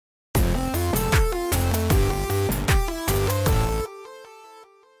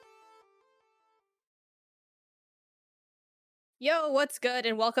Yo, what's good?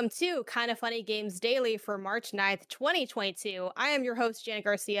 And welcome to Kinda Funny Games Daily for March 9th, 2022. I am your host, Janet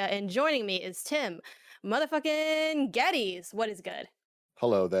Garcia, and joining me is Tim motherfucking Geddes. What is good?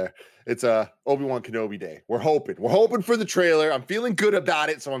 Hello there. It's Obi-Wan Kenobi Day. We're hoping for the trailer. I'm feeling good about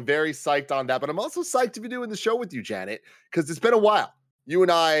it, so I'm very psyched on that. But I'm also psyched to be doing the show with you, Janet, because it's been a while. You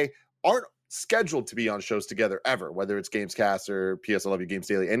and I aren't scheduled to be on shows together ever, whether it's Gamescast or PS I Love You Games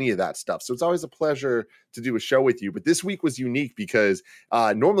Daily, any of that stuff. So it's always a pleasure to do a show with you. But this week was unique because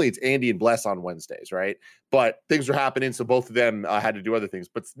normally it's Andy and Bless on Wednesdays, right? But things were happening, so both of them had to do other things.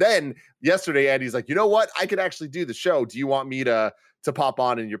 But then yesterday, Andy's like, you know what? I could actually do the show. Do you want me to pop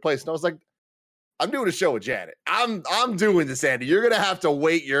on in your place? And I was like, I'm doing a show with Janet. I'm doing this, Andy. You're gonna have to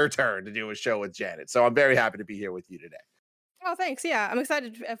wait your turn to do a show with Janet. So I'm very happy to be here with you today. Oh, thanks. Yeah, I'm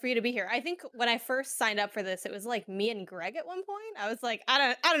excited for you to be here. I think when I first signed up for this, it was like me and Greg at one point. I was like,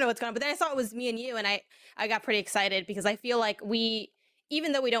 I don't know what's going on, but then I saw it was me and you, and I got pretty excited because I feel like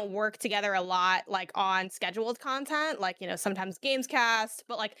even though we don't work together a lot, like on scheduled content, like sometimes Gamescast,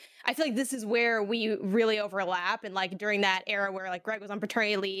 but like I feel like this is where we really overlap, and like during that era where like Greg was on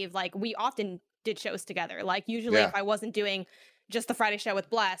paternity leave, like we often did shows together. Like usually, Yeah, if I wasn't doing just the Friday show with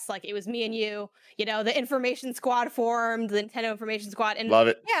Bless, like it was me and you. The information squad formed, the Nintendo information squad, and love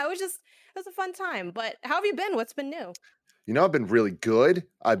it. yeah, it was a fun time. But how have you been? What's been new? I've been really good.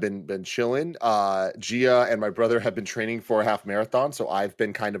 I've been chilling. Gia and my brother have been training for a half marathon, so I've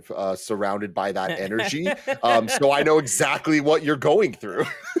been kind of surrounded by that energy. So I know exactly what you're going through.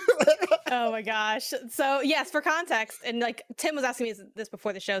 Oh my gosh. So yes, for context, and like Tim was asking me this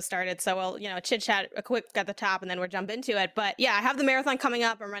before the show started, so we'll chit chat a quick at the top and then we'll jump into it. But yeah, I have the marathon coming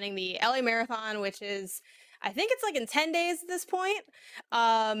up. I'm running the LA Marathon, which is, I think it's like in 10 days at this point.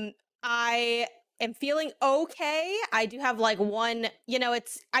 I am feeling okay. I do have like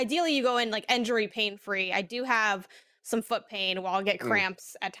it's ideally you go in like injury pain free. I do have some foot pain while I'll get Mm.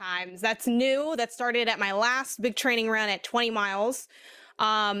 cramps at times. That's new. That started at my last big training run at 20 miles.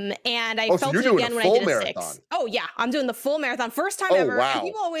 And I Oh, so felt you're it doing a again when I full did a marathon. 6. Oh yeah, I'm doing the full marathon. First time Oh, ever. And wow.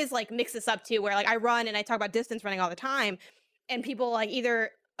 people always like mix this up too, where like I run and I talk about distance running all the time. And people like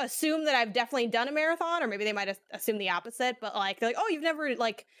either assume that I've definitely done a marathon, or maybe they might assume the opposite, but like they're like, oh, you've never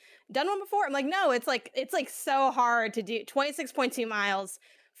like done one before? I'm like, no, it's like so hard to do 26.2 miles,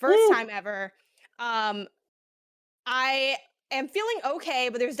 first Woo. time ever. Um, I am feeling okay,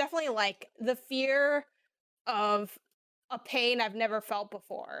 but there's definitely like the fear of a pain I've never felt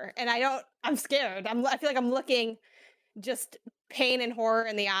before. And I'm scared. I feel like I'm looking just pain and horror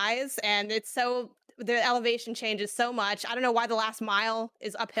in the eyes. And the elevation changes so much. I don't know why the last mile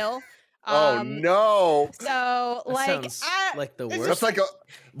is uphill. Oh Um, no. so That like, sounds like the it's That's worst. just, like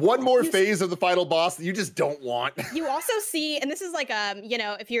one more you phase of the final boss that you just don't want. You also see, and this is like,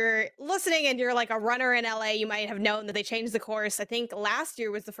 if you're listening and you're like a runner in LA, you might have known that they changed the course. I think last year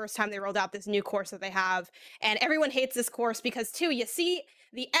was the first time they rolled out this new course that they have, and everyone hates this course because too, you see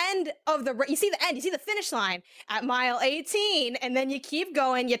the end of you see the end, you see the finish line at mile 18, and then you keep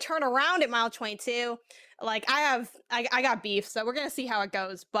going, you turn around at mile 22. Like I got beef, so we're gonna see how it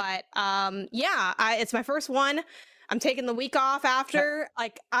goes. But yeah, it's my first one. I'm taking the week off Ha- after.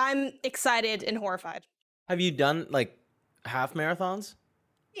 Like I'm excited and horrified. Have you done like half marathons?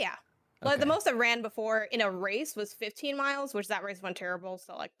 Yeah. But the Okay. most I ran before in a race was 15 miles, which that race went terrible.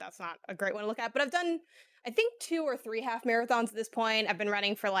 So, like, that's not a great one to look at. But I've done, I think, 2 or 3 half marathons at this point. I've been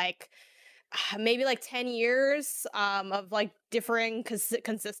running for like maybe like 10 years of like differing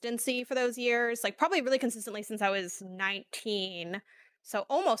consistency for those years. Like, probably really consistently since I was 19. So,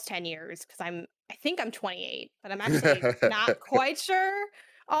 almost 10 years because I think I'm 28, but I'm actually not quite sure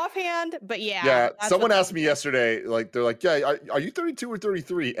offhand. But yeah, Yeah, that's someone what's up asked with me me. yesterday, like they're like, "Yeah, are you 32 or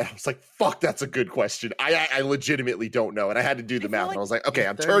 33?" And I was like, "Fuck, that's a good question. I legitimately don't know." And I had to do I the feel math, and like, I was like, You're "Okay,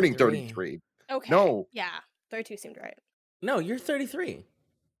 I'm turning 33. 33." okay. No, Yeah. 32 seemed right. No, you're 33.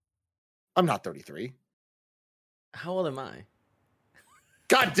 I'm not 33. How old am I?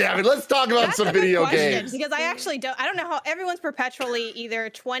 God damn it! Let's talk about That's some a good video question games. because I don't know how everyone's perpetually either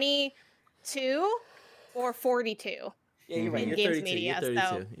 22 or 42 Yeah, you're right. in Hmm. You're games 32. You're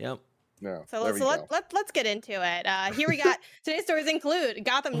media. 32. Yep. No, So there let's we go. let's get into it. Here we got today's stories include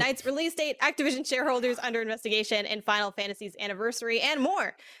Gotham Knights release date, Activision shareholders under investigation, and Final Fantasy's anniversary, and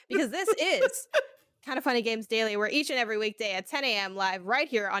more. Because this is Kind of Funny Games Daily, where each and every weekday at 10 a.m. live right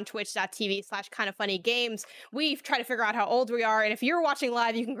here on twitch.tv/kindoffunnygames, we try to figure out how old we are. And if you're watching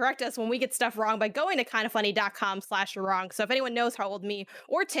live, you can correct us when we get stuff wrong by going to kindoffunny.com/wrong. So if anyone knows how old me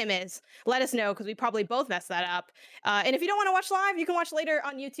or Tim is, let us know because we probably both messed that up. And if you don't want to watch live, you can watch later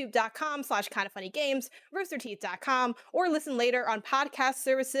on youtube.com/kindoffunnygames, roosterteeth.com, or listen later on podcast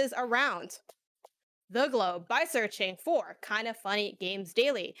services around. the globe by searching for Kinda Funny Games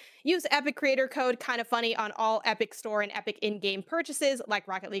Daily. Use Epic creator code Kinda Funny on all Epic Store and Epic in-game purchases like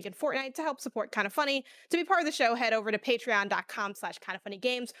Rocket League and Fortnite to help support Kinda Funny. To be part of the show, head over to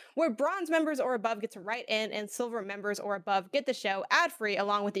patreon.com/kindafunnygames, where bronze members or above get to write in and silver members or above get the show ad-free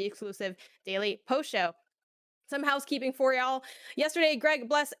along with the exclusive daily post show. Some housekeeping for y'all. Yesterday, Greg,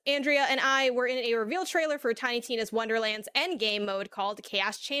 Bless, Andrea, and I were in a reveal trailer for Tiny Tina's Wonderland's endgame mode called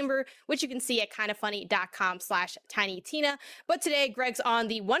Chaos Chamber, which you can see at kindafunny.com/tinytina. But today, Greg's on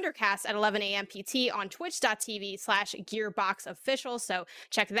the Wondercast at 11 a.m. PT on twitch.tv/gearboxofficial, so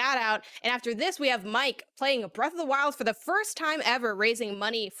check that out. And after this, we have Mike playing Breath of the Wild for the first time ever, raising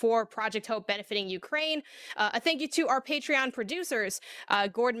money for Project Hope benefiting Ukraine. A thank you to our Patreon producers,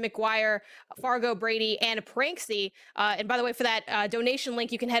 Gordon McGuire, Fargo Brady, and Pranksy. And by the way, for that donation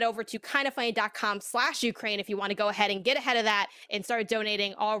link, you can head over to kindafunny.com/Ukraine if you want to go ahead and get ahead of that and start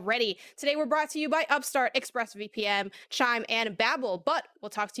donating already. Today, we're brought to you by Upstart, ExpressVPN, Chime, and Babbel, but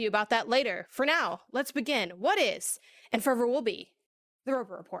we'll talk to you about that later. For now, let's begin. What is, and forever will be, the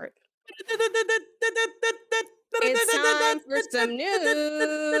Roper Report. It's time for some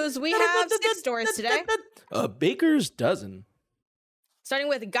news. We have 6 stories today. A baker's dozen. Starting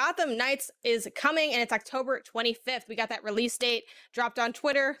with Gotham Knights is coming, and it's October 25th. We got that release date dropped on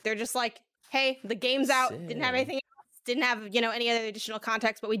Twitter. They're just like, hey, the game's out. Didn't have anything else. Didn't have, any other additional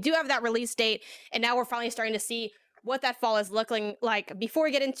context, but we do have that release date, and now we're finally starting to see what that fall is looking like. Before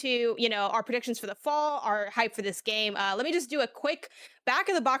we get into, our predictions for the fall, our hype for this game, let me just do a quick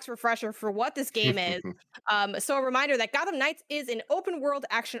back-of-the-box refresher for what this game is. So a reminder that Gotham Knights is an open-world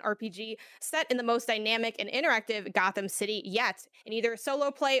action RPG set in the most dynamic and interactive Gotham City yet. In either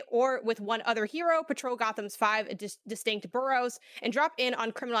solo play or with one other hero, patrol Gotham's 5 distinct boroughs and drop in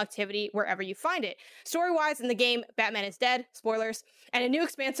on criminal activity wherever you find it. Story-wise, in the game, Batman is dead, spoilers, and a new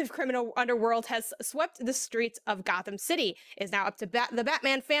expansive criminal underworld has swept the streets of Gotham City. It is now up to the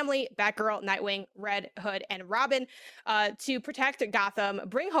Batman family, Batgirl, Nightwing, Red Hood, and Robin to protect Gotham,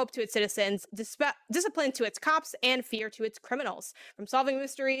 bring hope to its citizens, discipline to its cops, and fear to its criminals. From solving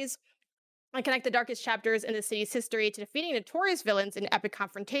mysteries and connect the darkest chapters in the city's history to defeating notorious villains in epic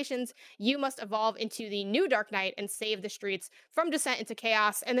confrontations, you must evolve into the new Dark Knight and save the streets from descent into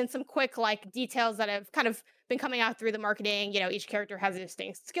chaos. And then some quick details that have kind of been coming out through the marketing. Each character has a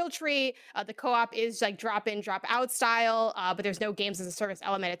distinct skill tree. The co-op is drop in, drop out style, but there's no games as a service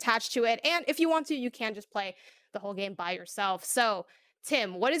element attached to it. And if you want to, you can just play the whole game by yourself. So,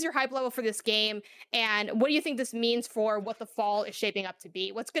 Tim, what is your hype level for this game? And what do you think this means for what the fall is shaping up to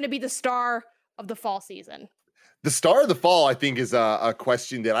be? What's going to be the star of the fall season? The star of the fall, I think, is a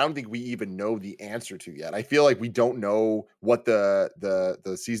question that I don't think we even know the answer to yet. I feel like we don't know what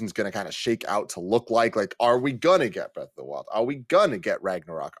the season's going to kind of shake out to look like. Like, are we going to get Breath of the Wild? Are we going to get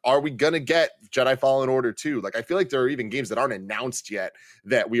Ragnarok? Are we going to get Jedi Fallen Order 2? Like, I feel like there are even games that aren't announced yet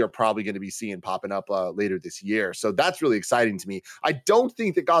that we are probably going to be seeing popping up later this year. So that's really exciting to me. I don't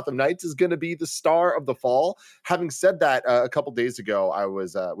think that Gotham Knights is going to be the star of the fall. Having said that, a couple days ago, we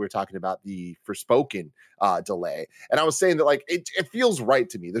were talking about the Forspoken delay. And I was saying that it feels right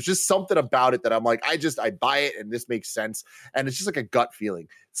to me. There's just something about it that I'm like, I buy it and this makes sense. And it's just like a gut feeling.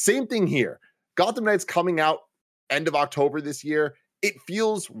 Same thing here. Gotham Knights coming out end of October this year. It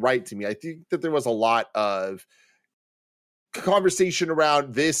feels right to me. I think that there was a lot of conversation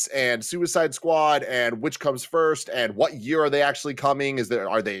around this and Suicide Squad and which comes first and what year are they actually coming?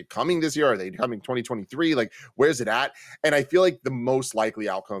 Are they coming this year? Are they coming 2023? Like, where's it at? And I feel like the most likely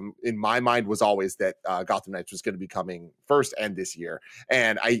outcome in my mind was always that Gotham Knights was going to be coming first and this year.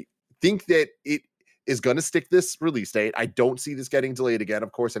 And I think that it is going to stick this release date. I don't see this getting delayed again.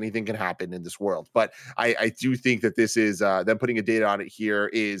 Of course, anything can happen in this world, but I do think that this is them putting a date on it here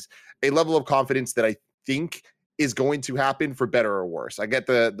is a level of confidence that I think is going to happen for better or worse. I get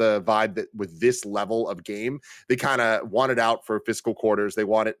the vibe that with this level of game, they kind of want it out for fiscal quarters. They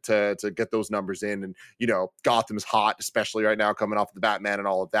want it to get those numbers in. And, Gotham's hot, especially right now, coming off the Batman and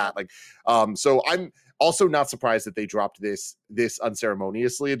all of that. So I'm also not surprised that they dropped this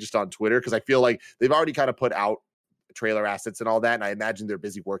unceremoniously just on Twitter, because I feel like they've already kind of put out trailer assets and all that, and I imagine they're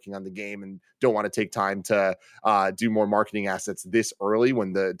busy working on the game and don't want to take time to do more marketing assets this early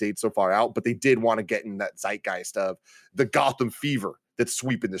when the date's so far out, but they did want to get in that zeitgeist of the Gotham fever that's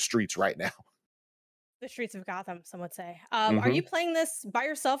sweeping the streets right now. The streets of Gotham, some would say. Are you playing this by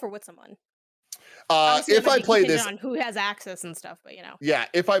yourself or with someone? If I play this, on who has access and stuff, but yeah,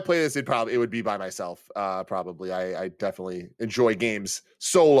 if I play this, it would be by myself. Probably, I definitely enjoy games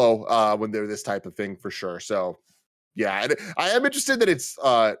solo when they're this type of thing for sure. So yeah, and I am interested that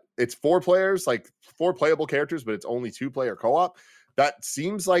it's 4 players, like 4 playable characters, but it's only 2-player co-op. That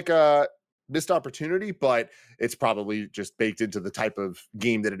seems like missed opportunity, but it's probably just baked into the type of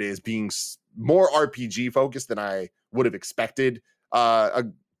game that it is, being more RPG focused than I would have expected a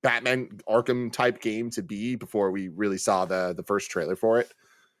Batman Arkham type game to be before we really saw the first trailer for it.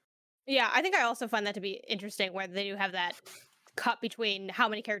 Yeah, I think I also find that to be interesting where they do have that cut between how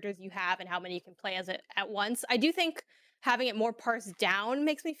many characters you have and how many you can play as it at once. I do think having it more parsed down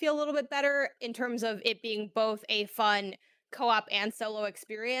makes me feel a little bit better in terms of it being both a fun co-op and solo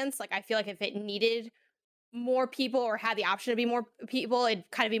experience. Like I feel like if it needed more people or had the option to be more people, it'd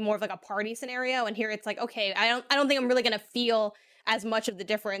kind of be more of like a party scenario. And here it's like, okay, I don't think I'm really gonna feel as much of the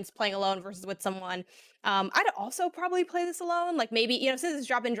difference playing alone versus with someone. I'd also probably play this alone. Like maybe, since it's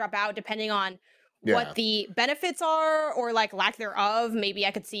drop in, drop out, depending on Yeah. what the benefits are or like lack thereof, maybe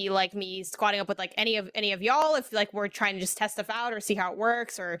I could see like me squatting up with like any of y'all if like we're trying to just test stuff out or see how it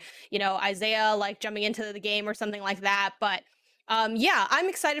works, or Isaiah like jumping into the game or something like that. But yeah, I'm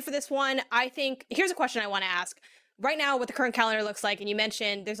excited for this one. I think here's a question I want to ask. Right now, what the current calendar looks like, and you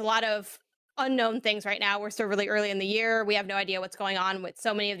mentioned there's a lot of unknown things right now. We're still really early in the year. We have no idea what's going on with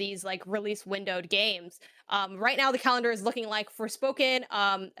so many of these like release windowed games. Right now, the calendar is looking like Forspoken,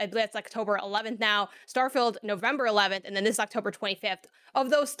 I believe it's October 11th now, Starfield November 11th, and then this October 25th. Of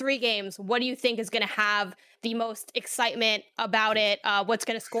those three games, what do you think is going to have the most excitement about it? What's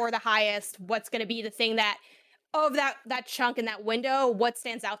going to score the highest? What's going to be the thing that of that chunk in that window, what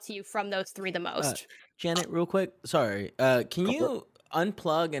stands out to you from those three the most? Janet, real quick. Sorry. Can you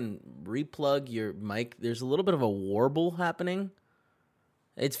unplug and replug your mic? There's a little bit of a warble happening.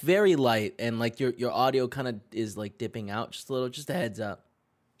 It's very light, and like your audio kind of is like dipping out just a little. Just a heads up.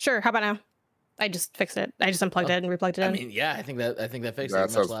 Sure. How about now? I just fixed it. I just unplugged it and replugged it in. I mean, yeah, I think that fixed That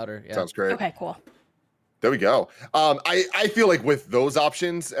it sounds, much louder. Yeah. Sounds great. Okay, cool. There we go. I feel like with those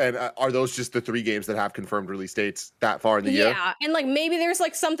options, and are those just the three games that have confirmed release dates that far in the year? Yeah, and like maybe there's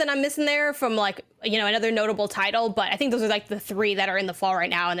like something I'm missing there from like another notable title, but I think those are like the three that are in the fall right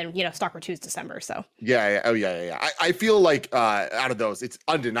now, and then Stalker 2 is December. So Yeah. Oh yeah. I feel like out of those, it's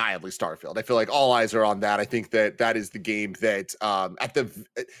undeniably Starfield. I feel like all eyes are on that. I think that is the game that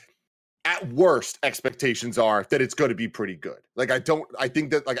at worst, expectations are that it's going to be pretty good. Like, I think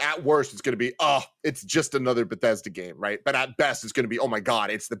that like at worst, it's going to be, it's just another Bethesda game, right? But at best, it's going to be, oh my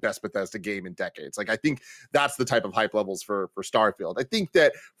God, it's the best Bethesda game in decades. Like, I think that's the type of hype levels for Starfield. I think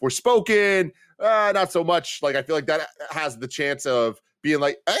that Forspoken, not so much. Like, I feel like that has the chance of being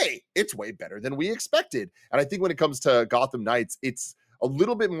like, hey, it's way better than we expected. And I think when it comes to Gotham Knights, it's a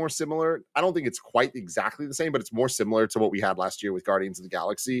little bit more similar. I don't think it's quite exactly the same, but it's more similar to what we had last year with Guardians of the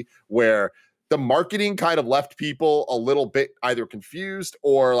Galaxy, where the marketing kind of left people a little bit either confused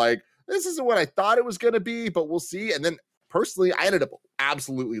or like, this isn't what I thought it was going to be, but we'll see. And then personally, I ended up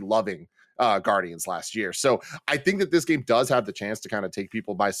absolutely loving Guardians last year. So I think that this game does have the chance to kind of take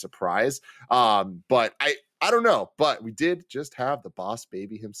people by surprise. But I don't know, but we did just have the boss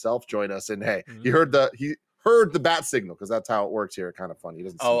baby himself join us. And hey, he heard the bat signal, because that's how it works here. Kind of funny. He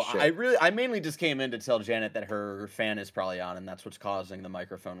doesn't see shit. I mainly just came in to tell Janet that her fan is probably on, and that's what's causing the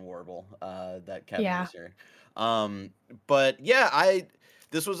microphone warble that Kevin is hearing. But yeah,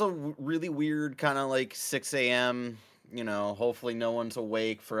 this was a really weird kind of like 6 a.m. Hopefully no one's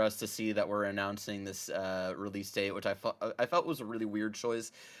awake for us to see that we're announcing this release date, which I felt was a really weird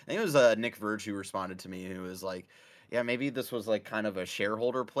choice. I think it was Nick Verge who responded to me, who was like, yeah, maybe this was like kind of a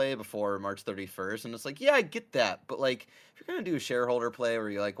shareholder play before March 31st. And it's like, yeah, I get that. But like, if you're going to do a shareholder play where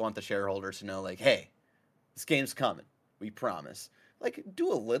you like want the shareholders to know like, hey, this game's coming, we promise. Like,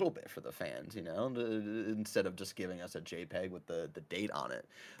 do a little bit for the fans, instead of just giving us a JPEG with the date on it.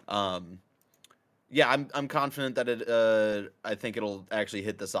 Yeah, I'm confident that I think it'll actually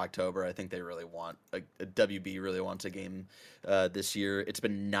hit this October. I think they really want a WB really wants a game this year. It's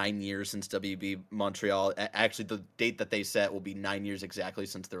been 9 years since WB Montreal. Actually, the date that they set will be 9 years exactly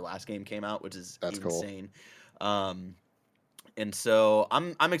since their last game came out, which is insane. Cool. And so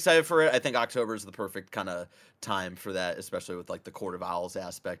I'm excited for it. I think October is the perfect kind of time for that, especially with like the Court of Owls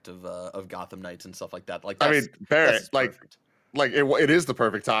aspect of Gotham Knights and stuff like that. Like, Barrett, like it is the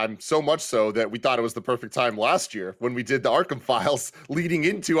perfect time, so much so that we thought it was the perfect time last year when we did the Arkham Files leading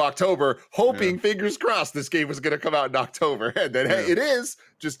into October, hoping, fingers crossed, this game was going to come out in October. And then, hey, it is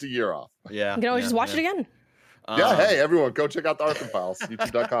just a year off. Yeah. You can always just watch it again. Hey, everyone, go check out the Arkham Files,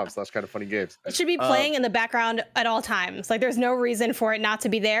 youtube.com/kindoffunnygames. It should be playing in the background at all times. Like, there's no reason for it not to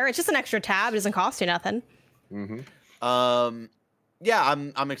be there. It's just an extra tab. It doesn't cost you nothing. Mm-hmm. Yeah,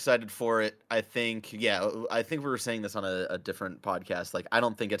 I'm excited for it. I think we were saying this on a different podcast. Like, I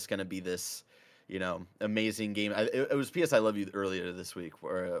don't think it's going to be this, amazing game. It was PS I Love You earlier this week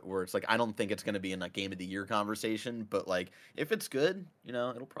where it's like I don't think it's going to be in a game of the year conversation, but like if it's good,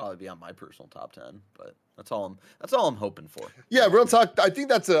 it'll probably be on my personal top 10. But that's all I'm hoping for. Yeah, real talk. I think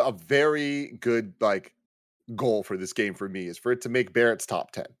that's a very good like goal for this game for me is for it to make Barrett's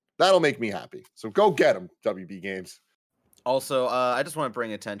top 10. That'll make me happy. So go get them, WB Games. Also, I just want to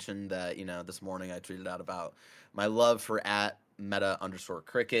bring attention that this morning I tweeted out about my love for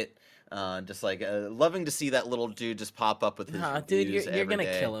 @meta_cricket. Just like loving to see that little dude just pop up with his dude, reviews you're every gonna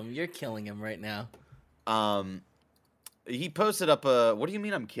day. kill him. You're killing him right now. He posted up a. What do you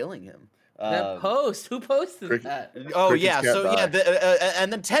mean I'm killing him? That post. Who posted that? Oh Cricket's yeah. So cat yeah.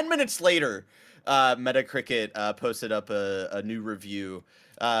 And then 10 minutes later, Metacricket posted up a new review.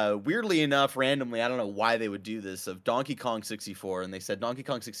 Weirdly enough, randomly, I don't know why they would do this, of Donkey Kong 64, and they said Donkey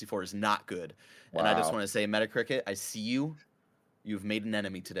Kong 64 is not good. Wow. And I just want to say, Metacricket, I see you. You've made an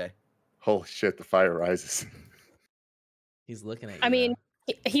enemy today. Holy shit, the fire rises. He's looking at you. I mean,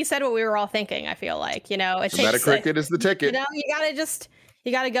 he said what we were all thinking, I feel like, it takes Metacricket is the ticket.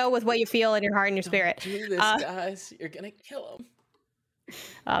 You gotta go with what you feel in your heart and your spirit. Don't do this, guys. You're gonna kill him.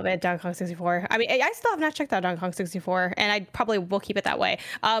 Man, Donkey Kong 64. I mean, I still have not checked out Donkey Kong 64, and I probably will keep it that way.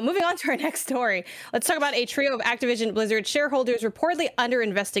 Moving on to our next story. Let's talk about a trio of Activision Blizzard shareholders reportedly under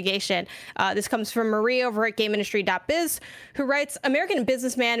investigation. This comes from Marie over at GameIndustry.biz, who writes, American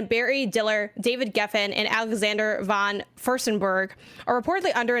businessman Barry Diller, David Geffen, and Alexander von Furstenberg are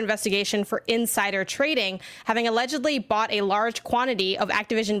reportedly under investigation for insider trading, having allegedly bought a large quantity of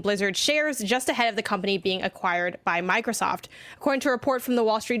Activision Blizzard shares just ahead of the company being acquired by Microsoft. According to a report from the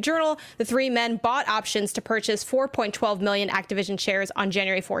Wall Street Journal, the three men bought options to purchase 4.12 million Activision shares on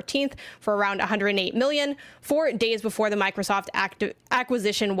January 14th for around $108 million, 4 days before the Microsoft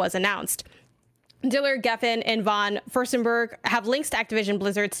acquisition was announced. Diller, Geffen, and von Furstenberg have links to Activision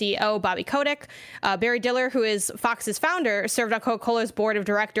Blizzard CEO Bobby Kotick. Barry Diller, who is Fox's founder, served on Coca-Cola's board of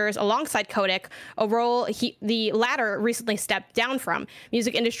directors alongside Kotick, a role the latter recently stepped down from.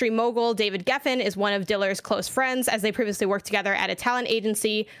 Music industry mogul David Geffen is one of Diller's close friends, as they previously worked together at a talent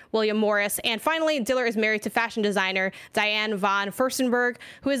agency, William Morris. And finally, Diller is married to fashion designer Diane von Furstenberg,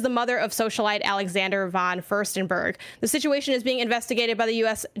 who is the mother of socialite Alexander von Furstenberg. The situation is being investigated by the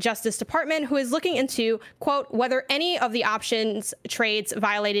U.S. Justice Department, who is looking into, quote, whether any of the options trades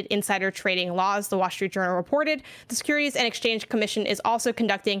violated insider trading laws, the Wall Street Journal reported. The Securities and Exchange Commission is also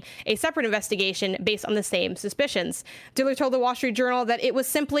conducting a separate investigation based on the same suspicions. Diller told the Wall Street Journal that it was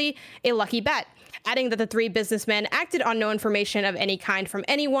simply a lucky bet, adding that the three businessmen acted on no information of any kind from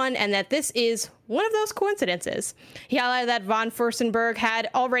anyone and that this is one of those coincidences. He highlighted that von Furstenberg had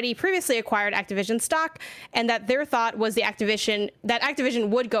already previously acquired Activision stock and that their thought was that Activision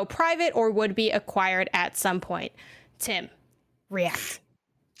would go private or would be acquired at some point. Tim, react.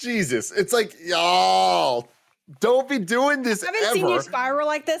 Jesus, it's like, y'all, don't be doing this I haven't seen you spiral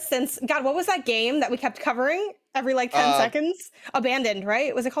like this since, God, what was that game that we kept covering every like 10 seconds? Abandoned,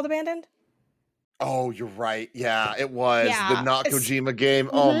 right? Was it called Abandoned? Oh, you're right. Yeah, it was the not It's- Kojima game.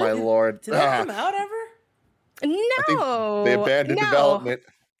 Oh my lord! Did that come out ever? No, They abandoned no. development.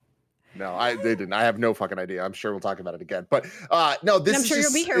 No, they didn't. I have no fucking idea. I'm sure we'll talk about it again. But no, this I'm is sure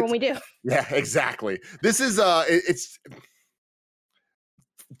just, you'll be here when we do. Yeah, exactly. This is it's.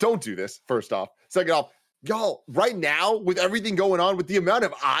 Don't do this. First off, second off, y'all. Right now, with everything going on, with the amount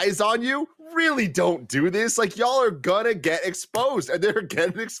of eyes on you, really don't do this. Like, y'all are gonna get exposed, and they're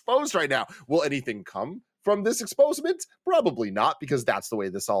getting exposed right now. Will anything come from this exposement? Probably not, because that's the way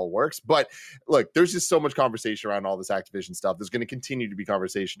this all works. But look, there's just so much conversation around all this Activision stuff. There's going to continue to be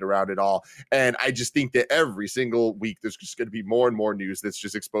conversation around it all. And I just think that every single week, there's just going to be more and more news that's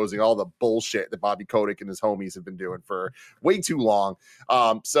just exposing all the bullshit that Bobby Kotick and his homies have been doing for way too long.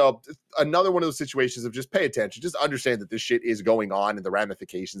 So another one of those situations of just pay attention, just understand that this shit is going on and the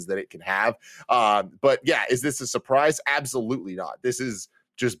ramifications that it can have. But yeah, is this a surprise? Absolutely not. This is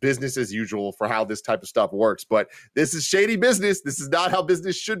just business as usual for how this type of stuff works. But this is shady business. This is not how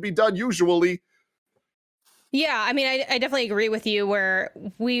business should be done usually. Yeah, I mean, I definitely agree with you where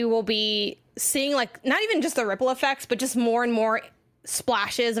we will be seeing like not even just the ripple effects, but just more and more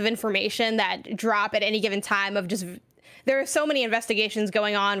splashes of information that drop at any given time of just there are so many investigations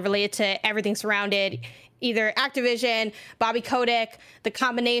going on related to everything surrounded either Activision, Bobby Kotick, the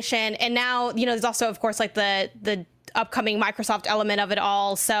combination, and now, there's also, of course, like the upcoming Microsoft element of it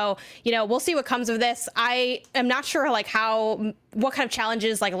all. So, we'll see what comes of this. I am not sure like what kind of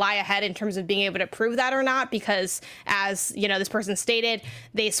challenges like lie ahead in terms of being able to prove that or not, because as, this person stated,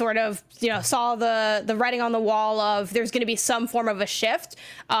 they sort of, saw the writing on the wall of there's going to be some form of a shift.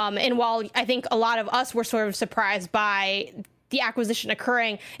 And while I think a lot of us were sort of surprised by the acquisition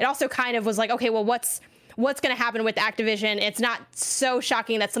occurring, it also kind of was like, okay, well, what's going to happen with Activision? It's not so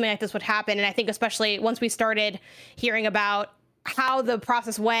shocking that something like this would happen. And I think especially once we started hearing about how the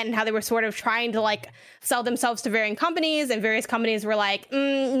process went and how they were sort of trying to like sell themselves to varying companies, and various companies were like,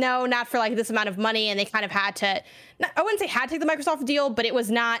 no, not for like this amount of money. And they kind of had to, I wouldn't say had to take the Microsoft deal, but it was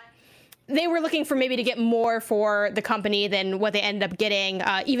not, they were looking for maybe to get more for the company than what they ended up getting,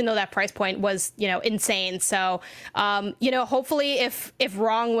 even though that price point was, insane. So, hopefully if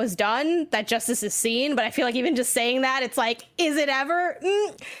wrong was done, that justice is seen. But I feel like even just saying that, it's like, is it ever?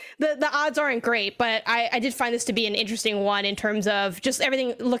 The odds aren't great, but I did find this to be an interesting one in terms of just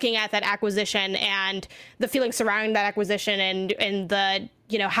everything, looking at that acquisition and the feelings surrounding that acquisition and the,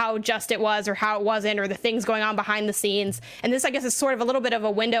 how just it was or how it wasn't, or the things going on behind the scenes. And this, I guess, is sort of a little bit of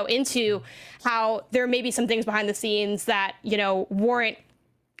a window into how there may be some things behind the scenes that, weren't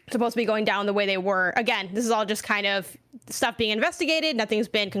supposed to be going down the way they were. Again, this is all just kind of stuff being investigated. Nothing's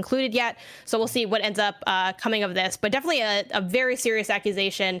been concluded yet. So we'll see what ends up coming of this. But definitely a very serious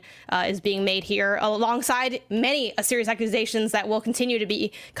accusation is being made here, alongside many serious accusations that will continue to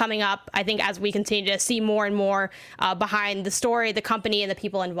be coming up, I think, as we continue to see more and more behind the story, the company, and the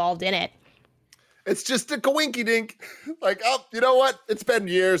people involved in it. It's just a coinky dink. Like, oh, you know what? It's been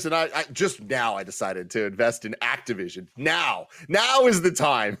years, and I just now I decided to invest in Activision. Now is the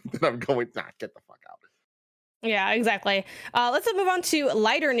time that I'm going. Get the fuck out. Yeah, exactly. Let's move on to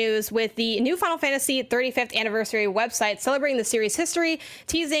lighter news with the new Final Fantasy 35th anniversary website celebrating the series' history,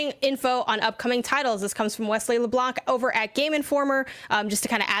 teasing info on upcoming titles. This comes from Wesley LeBlanc over at Game Informer, just to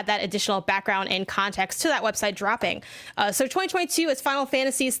kind of add that additional background and context to that website dropping. So 2022 is Final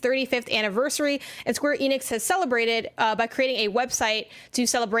Fantasy's 35th anniversary, and Square Enix has celebrated by creating a website to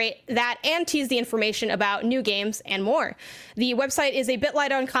celebrate that and tease the information about new games and more. The website is a bit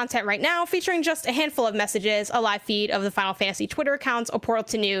light on content right now, featuring just a handful of messages, a live feed of the Final Fantasy Twitter accounts, a portal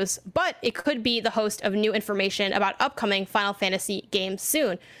to news, but it could be the host of new information about upcoming Final Fantasy games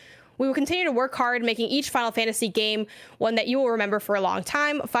soon. We will continue to work hard making each Final Fantasy game one that you will remember for a long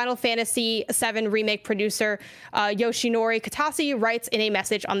time. Final Fantasy VII Remake producer Yoshinori Kitase writes in a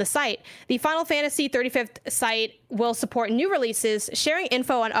message on the site. The Final Fantasy 35th site will support new releases, sharing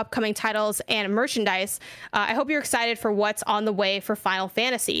info on upcoming titles and merchandise. I hope you're excited for what's on the way for Final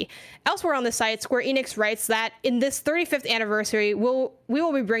Fantasy. Elsewhere on the site, Square Enix writes that in this 35th anniversary, we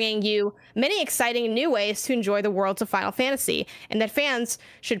will be bringing you many exciting new ways to enjoy the worlds of Final Fantasy, and that fans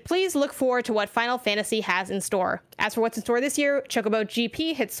should please look forward to what Final Fantasy has in store. As for what's in store this year, Chocobo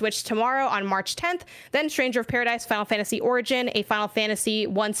GP hits Switch tomorrow on March 10th, then Stranger of Paradise Final Fantasy Origin, a Final Fantasy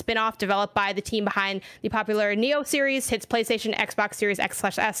 1 spin-off developed by the team behind the popular Neo series, hits PlayStation, Xbox Series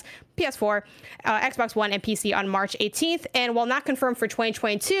X/S, PS4, Xbox One, and PC on March 18th. And while not confirmed for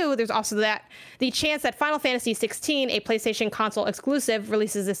 2022, there's also the chance that Final Fantasy 16, a PlayStation console exclusive,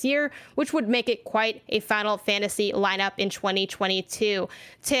 releases this year, which would make it quite a Final Fantasy lineup in 2022.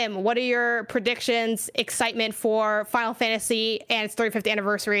 Tim, what are your predictions, excitement for Final Fantasy and its 35th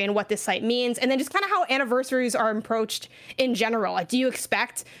anniversary and what this site means? And then just kind of how anniversaries are approached in general. Like, do you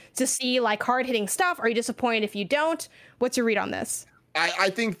expect to see like hard-hitting stuff? Are you disappointed if you don't? What's your read on this? I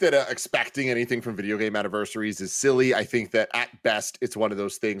think that expecting anything from video game anniversaries is silly. I think that at best, it's one of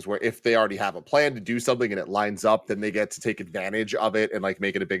those things where if they already have a plan to do something and it lines up, then they get to take advantage of it and like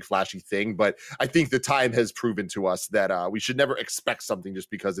make it a big flashy thing. But I think the time has proven to us that we should never expect something just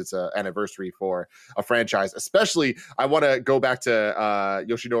because it's an anniversary for a franchise. Especially, I want to go back to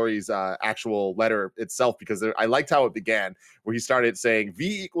Yoshinori's actual letter itself, because I liked how it began, where he started saying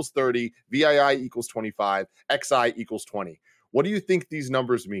V equals 30, VII equals 25, XI equals 20. What do you think these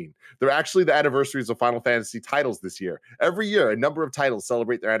numbers mean? They're actually the anniversaries of Final Fantasy titles this year. Every year, a number of titles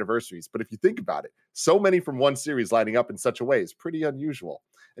celebrate their anniversaries. But if you think about it, so many from one series lining up in such a way is pretty unusual.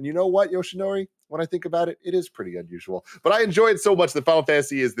 And you know what, Yoshinori? When I think about it, it is pretty unusual. But I enjoy it so much that Final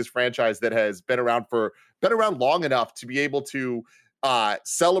Fantasy is this franchise that has been around long enough to be able to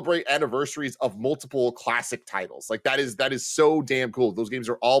celebrate anniversaries of multiple classic titles. Like that is so damn cool. Those games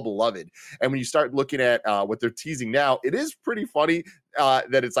are all beloved. And when you start looking at what they're teasing now, it is pretty funny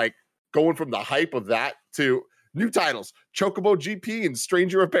that it's like going from the hype of that to new titles, Chocobo GP and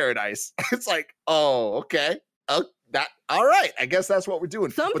Stranger of Paradise. It's like, oh, okay. All right. I guess that's what we're doing.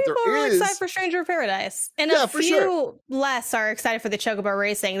 Some people are excited for Stranger of Paradise, and a few less are excited for the Chocobo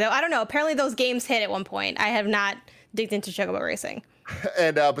Racing. Though I don't know. Apparently, those games hit at one point. I have not digged into Chocobo Racing.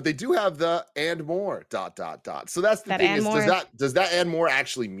 And but they do have the and more ... So that's the thing, is does that and more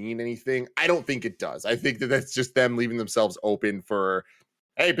actually mean anything? I don't think it does. I think that that's just them leaving themselves open for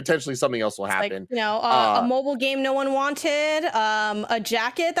hey, potentially something else will happen. Like, a mobile game no one wanted, a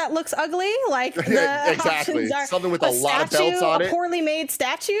jacket that looks ugly. Like the exactly, options are something with a lot of belts on a it. poorly made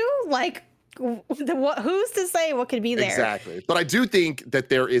statue. Like, who's to say what could be there? Exactly. But I do think that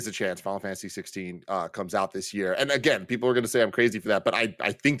there is a chance Final Fantasy 16 comes out this year. And again, people are going to say I'm crazy for that, but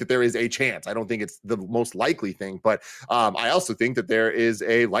I think that there is a chance. I don't think it's the most likely thing, but I also think that there is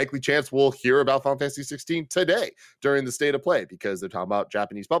a likely chance we'll hear about Final Fantasy 16 today during the State of Play, because they're talking about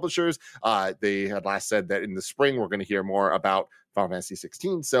Japanese publishers. They had last said that in the spring we're going to hear more about Final Fantasy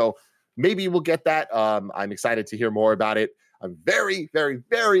 16. So maybe we'll get that. I'm excited to hear more about it. I'm very, very,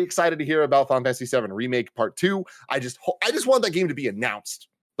 very excited to hear about Final Fantasy VII Remake Part 2. I just want that game to be announced.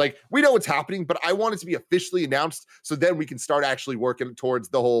 Like, we know what's happening, but I want it to be officially announced so then we can start actually working towards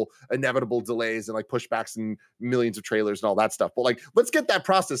the whole inevitable delays and like pushbacks and millions of trailers and all that stuff. But like, let's get that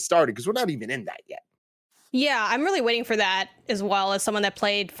process started, because we're not even in that yet. Yeah, I'm really waiting for that as well, as someone that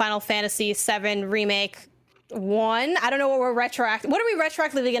played Final Fantasy VII Remake 1. I don't know what we're what are we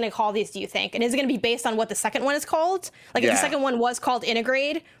retroactively going to call these, do you think? And is it going to be based on what the second one is called? Like, if the second one was called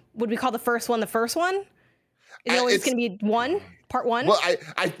Integrate, would we call the first one the first one? Is it always going to be part one? Well,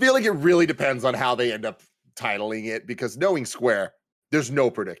 I feel like it really depends on how they end up titling it, because knowing Square, there's no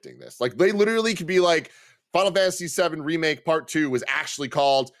predicting this. Like, they literally could be like, Final Fantasy VII Remake Part 2 was actually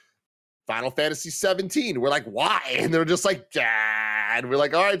called Final Fantasy 17. We're like, why? And they're just like, yeah. And we're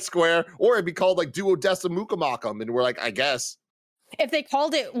like, all right, Square. Or it'd be called like Duodessa Mukamakam. And we're like, I guess. If they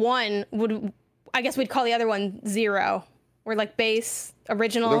called it 1, I guess we'd call the other one 0. Or like base,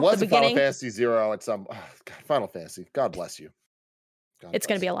 original. Well, there was the a Final beginning. Fantasy 0 at some Final Fantasy. God bless you. It's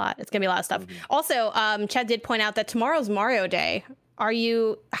going to be a lot. It's going to be a lot of stuff. Mm-hmm. Also, Chad did point out that tomorrow's Mario Day. How are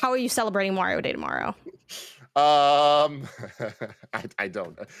you celebrating Mario Day tomorrow? I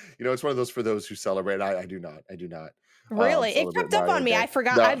don't. It's one of those for those who celebrate. I do not. Really? It crept up on me. I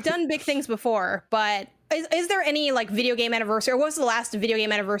forgot. No. I've done big things before, but is there any like video game anniversary, or what was the last video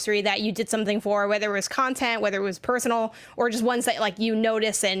game anniversary that you did something for, whether it was content, whether it was personal, or just ones that like you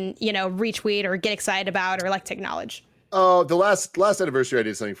notice and, retweet or get excited about or like to acknowledge? The last anniversary I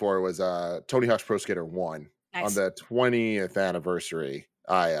did something for was Tony Hawk's Pro Skater 1. Nice. On the 20th anniversary.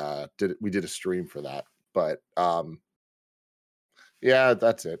 We did a stream for that. But yeah,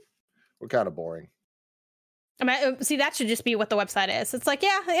 that's it. We're kind of boring. I mean, see, that should just be what the website is. It's like,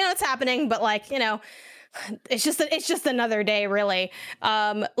 yeah, it's happening, but like, it's just another day, really.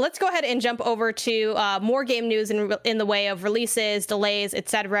 Let's go ahead and jump over to more game news in the way of releases, delays,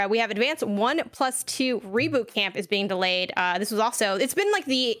 etc. We have Advance 1+2 Reboot Camp is being delayed. This was also, it's been like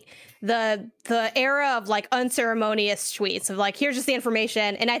the era of like unceremonious tweets of like, here's just the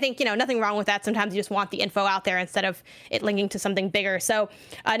information. And I think, nothing wrong with that. Sometimes you just want the info out there instead of it linking to something bigger. So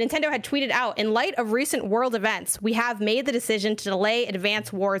Nintendo had tweeted out, in light of recent world events, we have made the decision to delay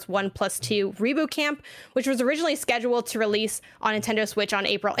Advance Wars 1+2 Reboot Camp, which was originally scheduled to release on Nintendo Switch on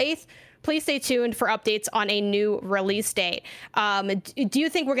April 8th. Please stay tuned for updates on a new release date. Do you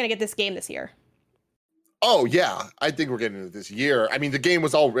think we're going to get this game this year? Oh, yeah. I think we're getting it this year. I mean, the game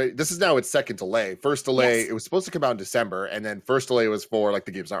was already, this is now its second delay. First delay, It was supposed to come out in December, and then first delay was for like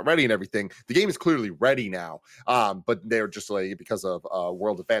the game's not ready and everything. The game is clearly ready now, but they're just delaying it because of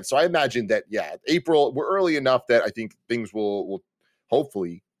world events. So I imagine that, April, we're early enough that I think things will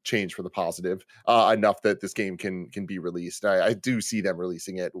hopefully change for the positive enough that this game can be released. I do see them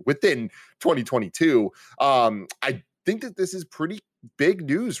releasing it within 2022. I think that this is pretty big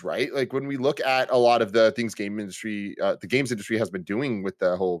news, right? Like when we look at a lot of the things the games industry has been doing with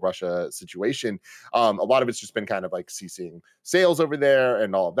the whole Russia situation, a lot of it's just been kind of like ceasing sales over there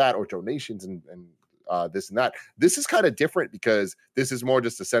and all of that, or donations and this and that. This is kind of different because this is more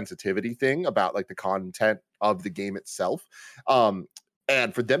just a sensitivity thing about like the content of the game itself.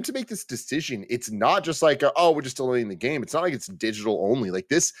 And for them to make this decision, it's not just like, we're just delaying the game. It's not like it's digital only. Like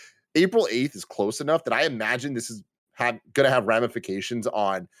this April 8th is close enough that I imagine this is going to have ramifications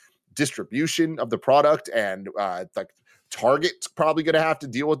on distribution of the product, and like Target's probably going to have to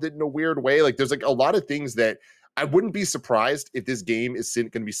deal with it in a weird way. Like there's like a lot of things that I wouldn't be surprised if this game is going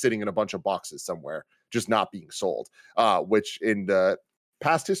to be sitting in a bunch of boxes somewhere, just not being sold, which in the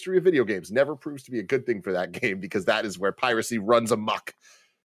past history of video games never proves to be a good thing for that game, because that is where piracy runs amok.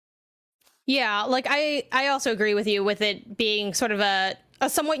 Yeah, like I also agree with you with it being sort of a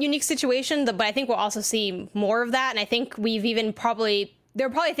somewhat unique situation, but I think we'll also see more of that. And I think we've even probably there are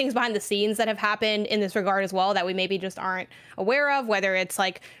probably things behind the scenes that have happened in this regard as well that we maybe just aren't aware of, whether it's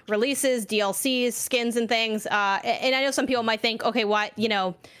like releases, DLCs, skins and things. And I know some people might think, okay, what,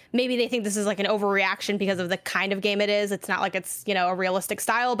 maybe they think this is like an overreaction because of the kind of game it is. It's not like it's, a realistic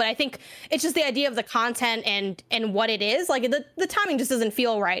style, but I think it's just the idea of the content and what it is. Like the timing just doesn't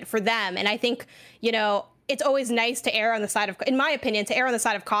feel right for them. And I think, it's always nice to err on the side of, in my opinion, to err on the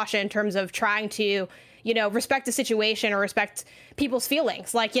side of caution in terms of trying to, respect the situation or respect people's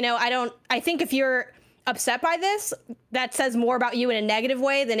feelings. Like, I think if you're upset by this, that says more about you in a negative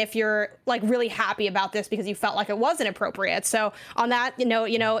way than if you're like really happy about this because you felt like it wasn't appropriate. So on that,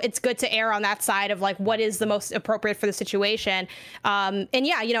 it's good to err on that side of like what is the most appropriate for the situation. And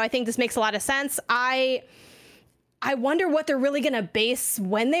yeah, I think this makes a lot of sense. I wonder what they're really going to base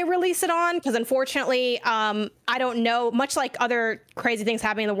when they release it on, because unfortunately, I don't know, much like other crazy things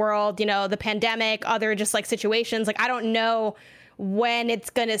happening in the world, the pandemic, other just like situations, like I don't know when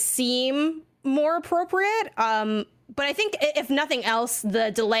it's going to seem more appropriate. But I think if nothing else, the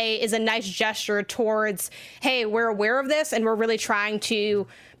delay is a nice gesture towards, hey, we're aware of this and we're really trying to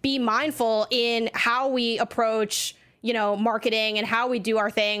be mindful in how we approach, marketing and how we do our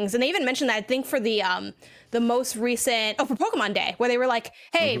things. And they even mentioned that, I think, for the most recent, for Pokemon Day, where they were like,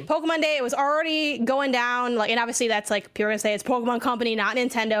 hey, Pokemon Day, it was already going down. Like, and obviously that's like, people are gonna say it's Pokemon Company, not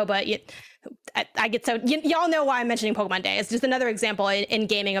Nintendo, but I get so, y'all know why I'm mentioning Pokemon Day. It's just another example in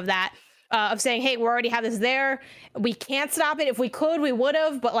gaming of that. Of saying, hey, we already have this there. We can't stop it. If we could, we would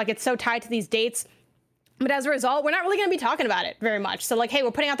have, but like it's so tied to these dates. But as a result, we're not really going to be talking about it very much. So like, hey,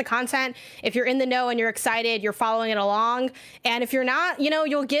 we're putting out the content. If you're in the know and you're excited, you're following it along. And if you're not,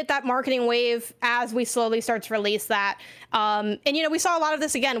 you'll get that marketing wave as we slowly start to release that. And, we saw a lot of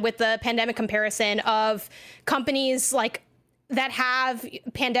this again with the pandemic comparison of companies like that have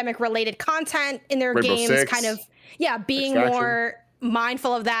pandemic related content in their Rainbow games, Six, kind of, being Extraction. more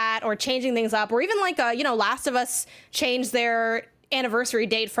mindful of that or changing things up, or even like Last of Us changed their anniversary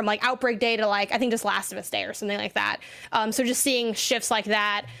date from like Outbreak Day to like I think just Last of Us Day or something like that. So just seeing shifts like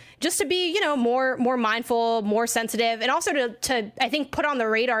that, just to be more mindful, more sensitive, and also to I think put on the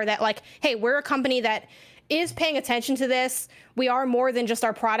radar that like, hey, we're a company that is paying attention to this. We are more than just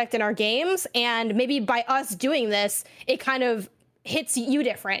our product and our games, and maybe by us doing this, it kind of hits you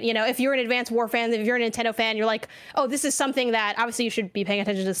different. If you're an Advanced War fan, if you're a Nintendo fan, you're like, oh, this is something that obviously you should be paying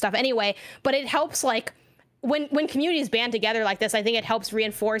attention to this stuff anyway, but it helps like when communities band together like this, I think it helps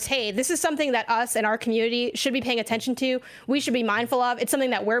reinforce, hey, this is something that us and our community should be paying attention to. We should be mindful of. It's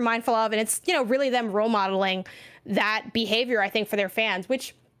something that we're mindful of. And it's, really them role modeling that behavior, I think, for their fans,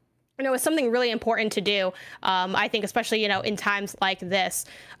 which is something really important to do. I think, especially, in times like this.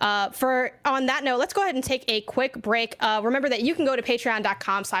 On that note, let's go ahead and take a quick break. Remember that you can go to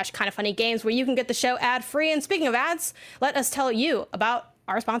patreon.com/kindoffunnygames where you can get the show ad free. And speaking of ads, let us tell you about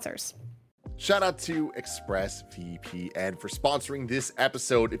our sponsors. Shout out to ExpressVPN for sponsoring this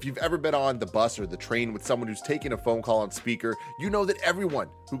episode. If you've ever been on the bus or the train with someone who's taking a phone call on speaker, you know that everyone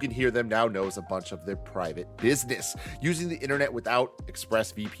who can hear them now knows a bunch of their private business. Using the internet without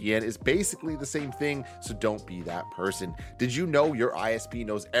ExpressVPN is basically the same thing, so don't be that person. Did you know your ISP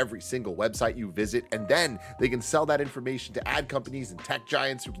knows every single website you visit, and then they can sell that information to ad companies and tech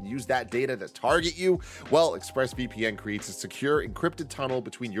giants who can use that data to target you? Well, ExpressVPN creates a secure encrypted tunnel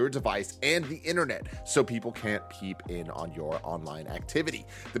between your device and the internet so people can't peep in on your online activity.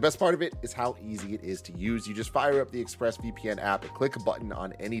 The best part of it is how easy it is to use. You just fire up the ExpressVPN app and click a button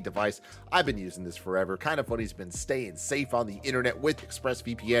on any device. I've been using this forever. Kind of Funny's been staying safe on the internet with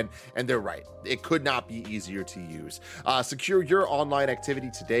ExpressVPN, and they're right. It could not be easier to use. Secure your online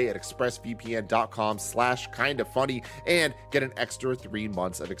activity today at expressvpn.com/kindoffunny and get an extra 3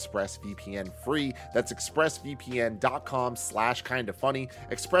 months of ExpressVPN free. That's expressvpn.com/kindoffunny.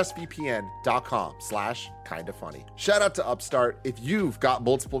 expressvpn.com/kindoffunny. Shout out to Upstart. If you've got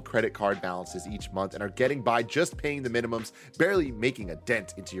multiple credit card balances each month and are getting by just paying the minimums, barely making a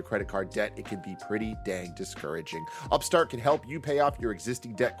dent into your credit card debt, it can be pretty dang discouraging. Upstart can help you pay off your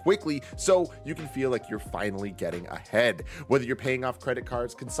existing debt quickly so you can feel like you're finally getting ahead. Whether you're paying off credit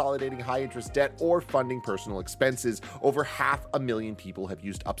cards, consolidating high interest debt, or funding personal expenses, over 500,000 people have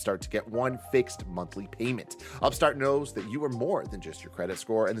used Upstart to get one fixed monthly payment. Upstart knows that you are more than just your credit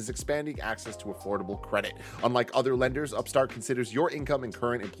score and is expanding access to affordable credit. Unlike other lenders, Upstart considers your income and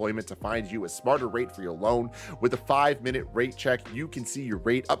current employment to find you a smarter rate for your loan. With a 5-minute rate check, you can see your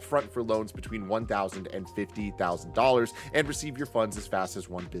rate upfront for loans between $1,000 and $50,000 and receive your funds as fast as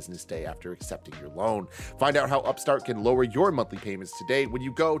 1 business day after accepting your loan. Find out how Upstart can lower your monthly payments today when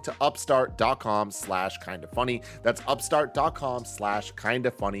you go to upstart.com/kindafunny. That's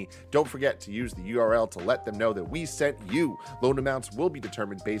upstart.com/kindafunny. Don't forget to use the URL to let them know that we sent you. Loan amounts will be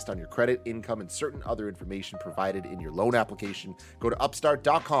determined based on your credit, income, and certain other information provided in your loan application. Go to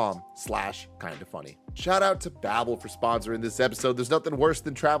upstart.com/kindafunny. Shout out to Babbel for sponsoring this episode. There's nothing worse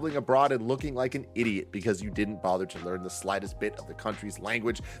than traveling abroad and looking like an idiot because you didn't bother to learn the slightest bit of the country's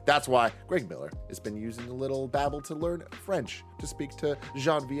language. That's why Greg Miller has been using a little Babbel to learn French to speak to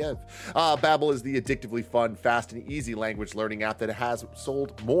Genevieve. Babbel is the addictively fun, fast, and easy language learning app that has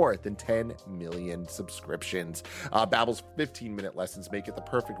sold more than 10 million subscriptions. Babbel's 15-minute lessons make it the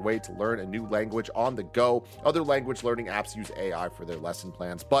perfect way to learn a new language on the go. Other language learning apps use AI for their lesson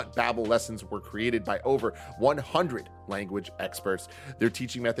plans, but Babbel lessons were created by over 100 language experts. Their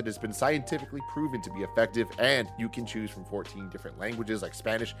teaching method has been scientifically proven to be effective, and you can choose from 14 different languages like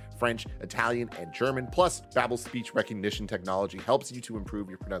Spanish, French, Italian, and German. Plus, Babbel's speech recognition technology helps you to improve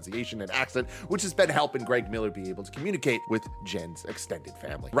your pronunciation and accent, which has been helping Greg Miller be able to communicate with Jen's extended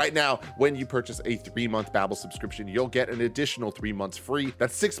family. Right now, when you purchase a 3-month Babbel subscription, you'll get an additional 3 months free.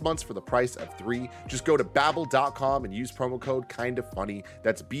 That's 6 months for the price of 3. Just go to babbel.com and use promo code KINDAFUNNY.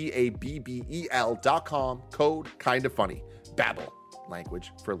 That's BABBEL.com, code KINDAFUNNY. Babbel,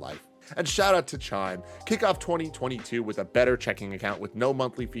 language for life. And shout out to Chime. Kick off 2022 with a better checking account with no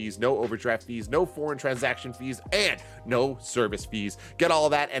monthly fees, no overdraft fees, no foreign transaction fees, and no service fees. Get all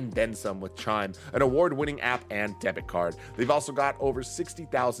of that and then some with Chime, an award-winning app and debit card. They've also got over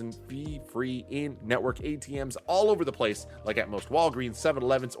 60,000 fee-free in-network ATMs all over the place, like at most Walgreens,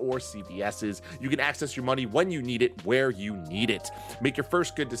 7-Elevens, or CVS's. You can access your money when you need it, where you need it. Make your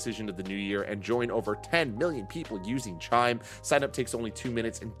first good decision of the new year and join over 10 million people using Chime. Sign up takes only 2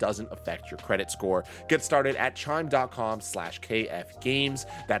 minutes and doesn't affect your credit score. Get started at chime.com/KFgames.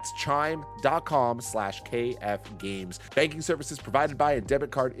 That's chime.com/KFgames. Banking services provided by and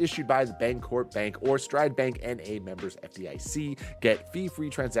debit card issued by the Bancorp Bank or Stride Bank N.A. members FDIC. Get fee-free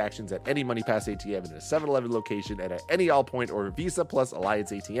transactions at any MoneyPass ATM in a 7-Eleven location and at any Allpoint or Visa Plus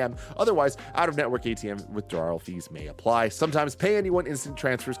Alliance ATM. Otherwise, out-of-network ATM withdrawal fees may apply. Sometimes pay anyone instant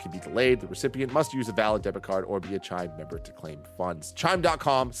transfers can be delayed. The recipient must use a valid debit card or be a Chime member to claim funds.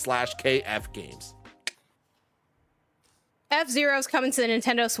 Chime.com/KFgames. F-Zero's coming to the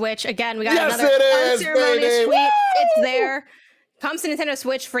Nintendo Switch. Again, we got Yes, another it is, unceremonious baby. tweet. Woo! It's there. Comes to Nintendo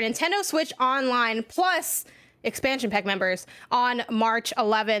Switch for Nintendo Switch Online plus expansion pack members on March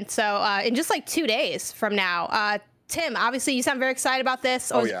 11th. So in just like 2 days from now. Tim, obviously you sound very excited about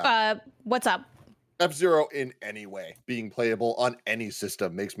this. Oh, yeah. What's up? F-Zero in any way being playable on any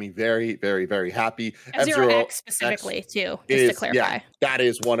system makes me very, very, very happy. F-Zero X specifically, too, just to clarify. Yeah, that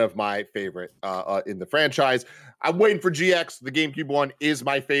is one of my favorite in the franchise. I'm waiting for GX. The GameCube one is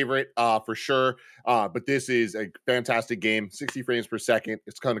my favorite for sure. But this is a fantastic game. 60 frames per second.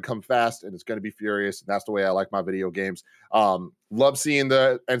 It's going to come fast and it's going to be furious. And that's the way I like my video games. Love seeing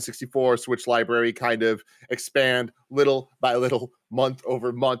the N64 Switch library kind of expand little by little, month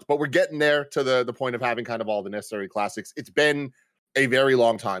over month. But we're getting there to the point of having kind of all the necessary classics. It's been a very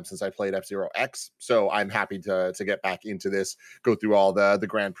long time since I played F-Zero X. So I'm happy to get back into this, go through all the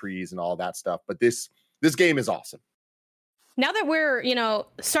Grand Prix and all that stuff. But this game is awesome. Now that we're,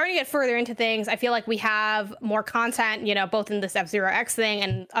 starting to get further into things, I feel like we have more content, both in this F-Zero X thing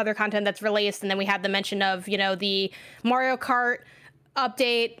and other content that's released. And then we had the mention of, the Mario Kart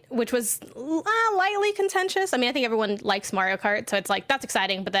update, which was lightly contentious. I mean, I think everyone likes Mario Kart, so it's like, that's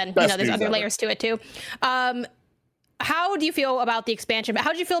exciting. But then, there's other layers to it too. How do you feel about the expansion?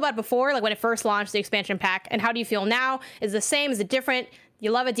 How did you feel about it before, like when it first launched, the expansion pack? And how do you feel now? Is it the same? Is it different?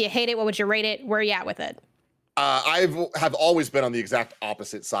 You love it? Do you hate it? What would you rate it? Where are you at with it? I have always been on the exact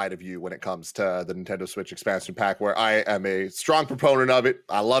opposite side of you when it comes to the Nintendo Switch expansion pack, where I am a strong proponent of it.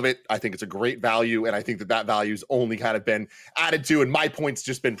 I love it. I think it's a great value, and I think that value's only kind of been added to, and my point's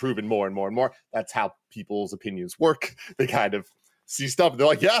just been proven more and more and more. That's how people's opinions work. They kind of see stuff, they're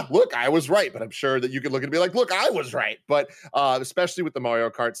like, yeah, look, I was right. But I'm sure that you could look and be like, look, I was right. But especially with the Mario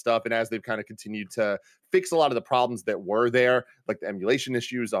Kart stuff, and as they've kind of continued to fix a lot of the problems that were there, like the emulation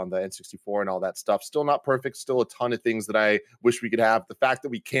issues on the N64 and all that stuff, still not perfect, still a ton of things that I wish we could have. The fact that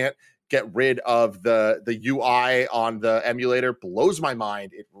we can't get rid of the UI on the emulator blows my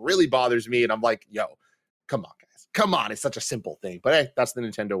mind. It really bothers me. And I'm like, yo, come on, guys. Come on. It's such a simple thing. But hey, that's the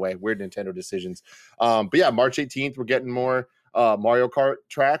Nintendo way. Weird Nintendo decisions. But yeah, March 18th, we're getting more Mario Kart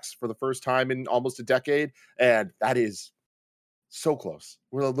tracks for the first time in almost a decade, and that is so close.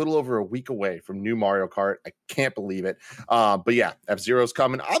 We're a little over a week away from new Mario Kart. I can't believe it. But yeah, F-Zero's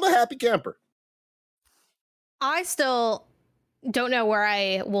coming. I'm a happy camper. I still don't know where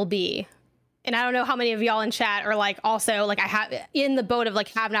I will be. And I don't know how many of y'all in chat are like also like I have in the boat of like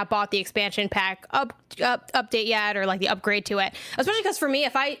have not bought the expansion pack update yet, or like the upgrade to it. Especially because for me,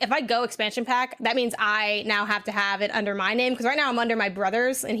 if I go expansion pack, that means I now have to have it under my name, because right now I'm under my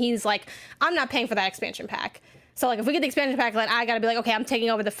brother's and he's like, I'm not paying for that expansion pack. So like if we get the expansion pack, then I gotta be like, okay, I'm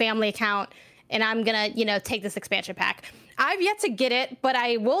taking over the family account and I'm gonna, you know, take this expansion pack. I've yet to get it, but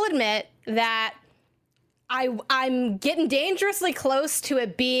I will admit that I'm getting dangerously close to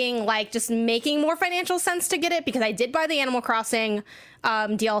it being like just making more financial sense to get it, because I did buy the Animal Crossing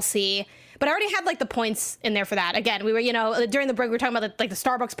DLC, but I already had like the points in there for that. Again, we were, you know, during the break we were talking about the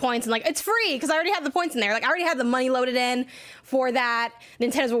Starbucks points, and like it's free because I already had the points in there. Like I already had the money loaded in for that.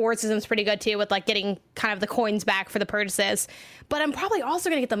 Nintendo's reward system is pretty good too, with like getting kind of the coins back for the purchases. But I'm probably also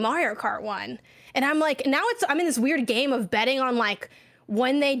gonna get the Mario Kart one, and I'm like, now I'm in this weird game of betting on like,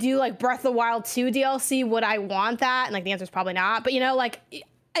 when they do like Breath of the Wild 2 DLC, would I want that? And like the answer is probably not. But you know, like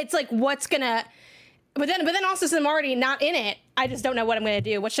it's like what's gonna. But then also since I'm already not in it, I just don't know what I'm gonna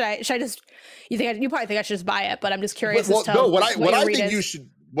do. What should I just? You probably think I should just buy it, but I'm just curious. Well, no. What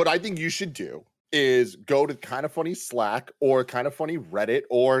I think you should do is go to Kind of Funny Slack or Kind of Funny Reddit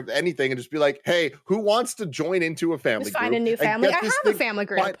or anything and just be like, hey, who wants to join into a family just group? Find a new family. I have a family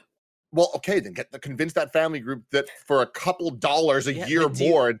group. Well, okay, then convince that family group that for a couple dollars a year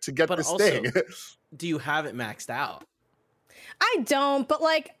more to get this thing. Do you have it maxed out? I don't, but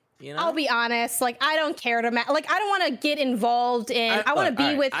like, you know? I'll be honest, like I don't care to like I don't want to get involved in. I want to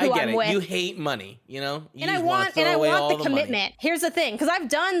be with who I'm with. You hate money, you know, and I want the commitment. Here's the thing, because I've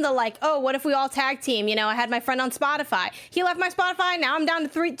done the like, oh, what if we all tag team? You know, I had my friend on Spotify. He left my Spotify. Now I'm down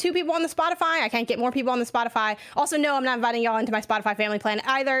to two people on the Spotify. I can't get more people on the Spotify. Also, no, I'm not inviting y'all into my Spotify family plan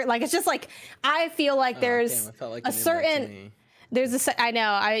either. Like it's just like I feel like there's a certain I know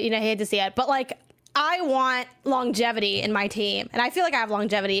I hate to see it, but like. I want longevity in my team, and I feel like I have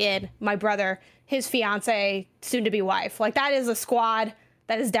longevity in my brother, his fiance, soon-to-be wife. Like, that is a squad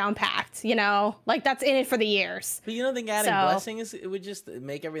that is down-packed, you know? Like, that's in it for the years. But you don't think adding Blessing it would just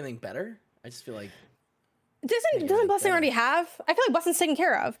make everything better? I just feel like... Doesn't Blessing already have? I feel like Blessing's taken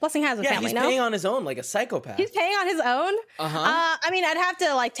care of. Blessing has a family, he's paying on his own like a psychopath. He's paying on his own? I mean, I'd have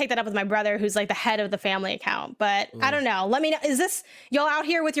to like take that up with my brother, who's like the head of the family account. But I don't know. Let me know. Is this y'all out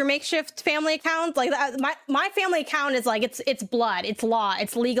here with your makeshift family account? Like my family account is like it's blood, it's law,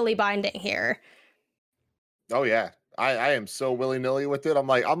 it's legally binding here. Oh yeah. I am so willy-nilly with it. I'm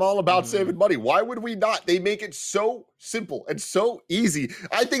like, I'm all about saving money. Why would we not? They make it so simple and so easy.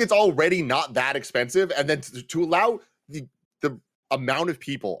 I think it's already not that expensive. And then to allow the amount of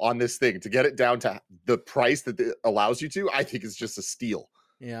people on this thing to get it down to the price that it allows you to, I think is just a steal.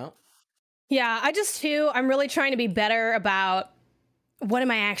 Yeah. Yeah, I'm really trying to be better about what am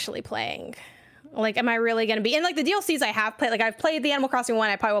I actually playing? Like, am I really going to be in like the DLCs I have played? Like I've played the Animal Crossing one.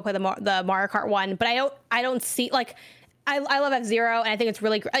 I probably will play the Mario Kart one, but I don't see like, I love F-Zero and I think it's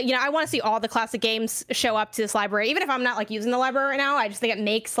really, you know, I want to see all the classic games show up to this library. Even if I'm not like using the library right now, I just think it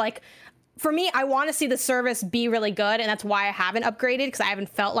makes like, for me, I want to see the service be really good. And that's why I haven't upgraded, because I haven't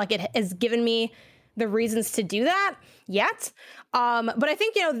felt like it has given me the reasons to do that yet. But I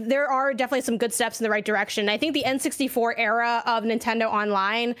think, you know, there are definitely some good steps in the right direction. I think the N64 era of Nintendo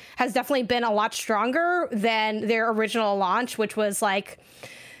Online has definitely been a lot stronger than their original launch, which was like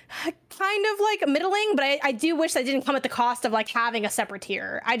kind of like middling, but I do wish that didn't come at the cost of like having a separate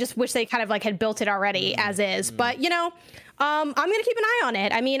tier. I just wish they kind of like had built it already as is. But, you know, I'm going to keep an eye on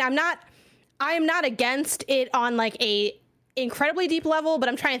it. I mean, I am not against it on like a incredibly deep level, but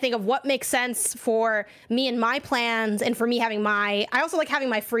I'm trying to think of what makes sense for me and my plans, and for me having I also like having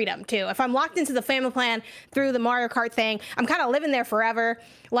my freedom too. If I'm locked into the family plan through the Mario Kart thing, I'm kind of living there forever.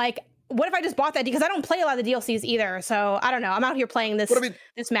 Like, what if I just bought that? Because I don't play a lot of the DLCs either, so I don't know. I'm out here playing this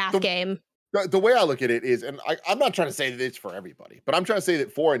this math game. The way I look at it is, and I'm not trying to say that it's for everybody, but I'm trying to say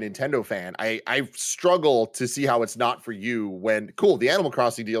that for a Nintendo fan, I struggle to see how it's not for you when, cool, the Animal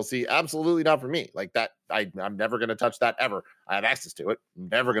Crossing DLC, absolutely not for me. Like that, I'm never going to touch that ever. I have access to it. I'm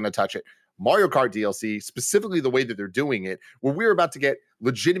never going to touch it. Mario Kart DLC, specifically the way that they're doing it, where we're about to get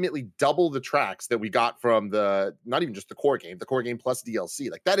legitimately double the tracks that we got from not even just the core game plus DLC.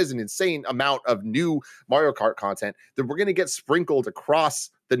 Like that is an insane amount of new Mario Kart content that we're going to get sprinkled across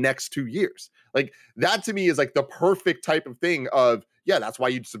the next 2 years. Like that to me is like the perfect type of thing of, yeah, that's why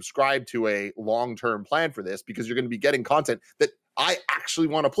you'd subscribe to a long-term plan for this, because you're going to be getting content that I actually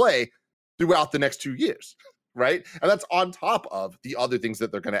want to play throughout the next 2 years. right? And that's on top of the other things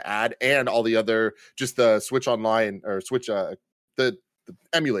that they're going to add and all the other, just the Switch Online or Switch, the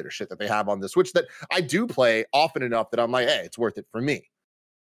emulator shit that they have on the Switch that I do play often enough that I'm like, hey, it's worth it for me.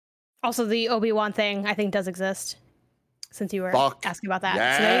 Also, the Obi-Wan thing I think does exist, since you were asking about that.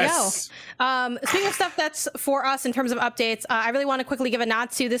 Yes. So there you go. Speaking of stuff that's for us in terms of updates, I really want to quickly give a nod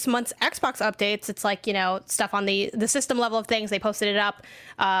to this month's Xbox updates. It's like, you know, stuff on the system level of things. They posted it up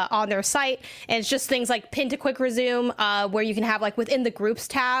on their site, and it's just things like pin to quick resume, where you can have like within the groups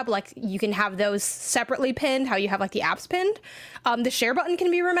tab, like you can have those separately pinned, how you have like the apps pinned. The share button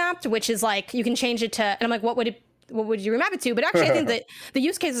can be remapped, which is like you can change it to, and I'm like, what would you remap it to? But actually, I think that the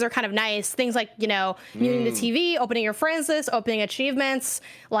use cases are kind of nice. Things like, you know, muting the TV, opening your friends list, opening achievements.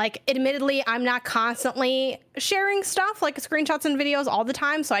 Like, admittedly, I'm not constantly sharing stuff like screenshots and videos all the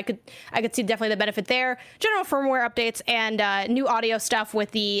time, so I could see definitely the benefit there. General firmware updates and new audio stuff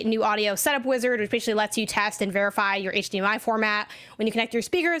with the new audio setup wizard, which basically lets you test and verify your HDMI format when you connect your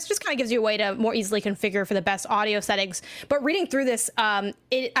speakers. Just kind of gives you a way to more easily configure for the best audio settings. But reading through this,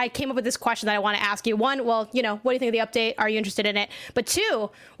 I came up with this question that I want to ask you. One, well, you know, what do you think of the update? Are you interested in it? But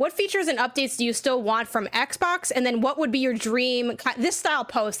two, what features and updates do you still want from Xbox? And then what would be your dream, this style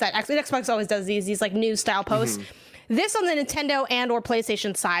post that Xbox always does these like news style posts. This on the Nintendo and or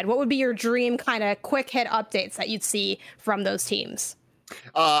PlayStation side, what would be your dream kind of quick hit updates that you'd see from those teams?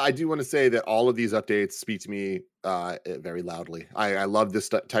 I do want to say that all of these updates speak to me very loudly. I love this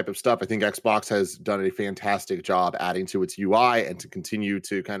type of stuff. I think Xbox has done a fantastic job adding to its UI and to continue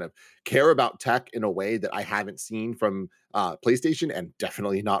to kind of care about tech in a way that I haven't seen from PlayStation and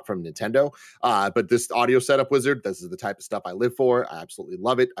definitely not from Nintendo. But this audio setup wizard, this is the type of stuff I live for. I absolutely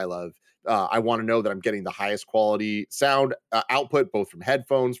love it. I want to know that I'm getting the highest quality sound output, both from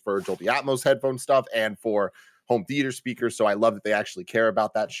headphones for Dolby Atmos headphone stuff and for home theater speakers. So I love that they actually care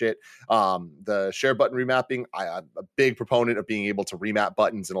about that shit. The share button remapping, I'm a big proponent of being able to remap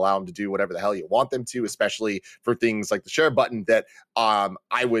buttons and allow them to do whatever the hell you want them to, especially for things like the share button that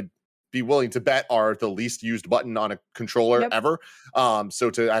I would be willing to bet are the least used button on a controller ever. So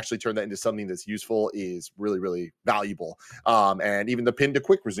to actually turn that into something that's useful is really, really valuable. And even the pin to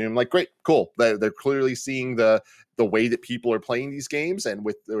quick resume, like, great, cool. They're clearly seeing the way that people are playing these games, and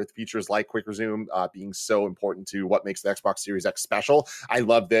with features like quick resume being so important to what makes the Xbox Series X special. I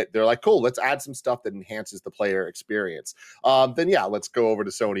love that they're like, cool, let's add some stuff that enhances the player experience. Then yeah, let's go over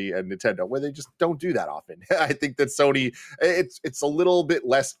to Sony and Nintendo, where they just don't do that often. I think that Sony, it's a little bit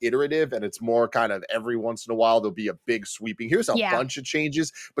less iterative, and it's more kind of every once in a while there'll be a big sweeping, here's a bunch of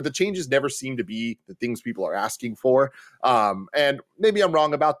changes, but the changes never seem to be the things people are asking for. And maybe I'm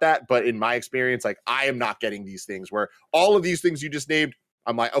wrong about that, but in my experience, like, I am not getting these things where all of these things you just named,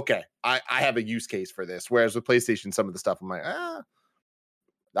 I'm like, okay, I have a use case for this. Whereas with PlayStation, some of the stuff I'm like,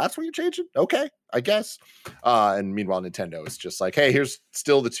 that's what you're changing? Okay, I guess. And meanwhile, Nintendo is just like, hey, here's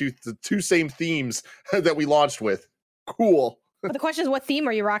still the two same themes that we launched with. Cool. But the question is, what theme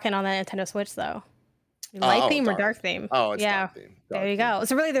are you rocking on the Nintendo Switch, though? Light theme or dark theme? Oh, it's dark theme. There you go.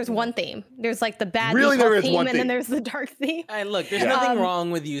 So really, there's one theme. There's like the bad theme, and then there's the dark theme. And look, there's nothing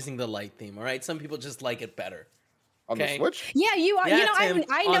wrong with using the light theme, all right? Some people just like it better. On the Switch? Yeah, Tim,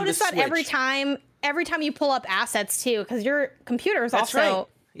 I notice that every time you pull up assets too, because your computer is also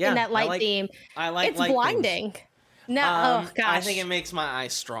in that light theme. I like it's light blinding. Themes. No, oh gosh. I think it makes my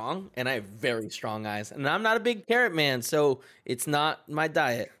eyes strong, and I have very strong eyes. And I'm not a big carrot man, so it's not my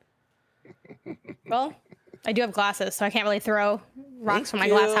diet. Well, I do have glasses, so I can't really throw rocks from my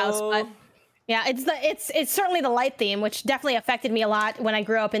glass house, but yeah, it's certainly the light theme, which definitely affected me a lot when I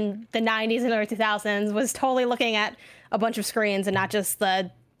grew up in the 90s and early 2000s, was totally looking at a bunch of screens and not just the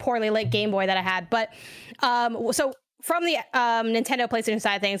poorly lit Game Boy that I had. But so from the Nintendo PlayStation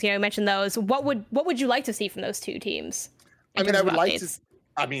side of things, you mentioned those. What would you like to see from those two teams? I mean, I would like to.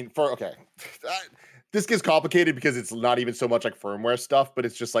 I mean, this gets complicated because it's not even so much like firmware stuff, but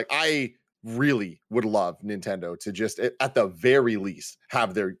it's just like, I really would love Nintendo to just, at the very least,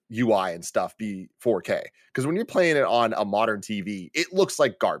 have their UI and stuff be 4K. Because when you're playing it on a modern TV, it looks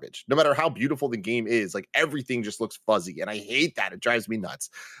like garbage. No matter how beautiful the game is, like, everything just looks fuzzy, and I hate that. It drives me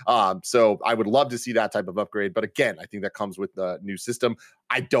nuts. So I would love to see that type of upgrade. But again, I think that comes with the new system.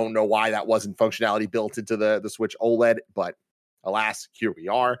 I don't know why that wasn't functionality built into the Switch OLED, but alas, here we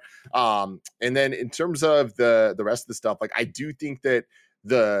are. And then in terms of the rest of the stuff, like, I do think that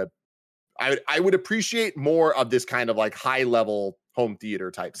I would appreciate more of this kind of like high level home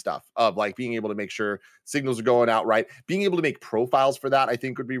theater type stuff of like being able to make sure signals are going out right. Being able to make profiles for that, I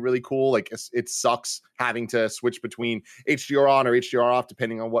think would be really cool. Like it sucks having to switch between HDR on or HDR off,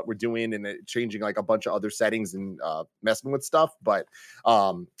 depending on what we're doing, and changing like a bunch of other settings and messing with stuff. But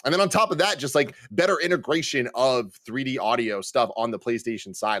and then on top of that, just like better integration of 3D audio stuff on the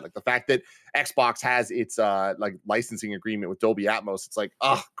PlayStation side. Like the fact that Xbox has its like licensing agreement with Dolby Atmos, it's like,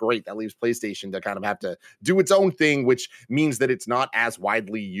 oh, great. That leaves PlayStation to kind of have to do its own thing, which means that it's not as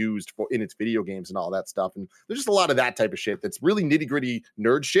widely used in its video games and all that stuff. And there's just a lot of that type of shit that's really nitty gritty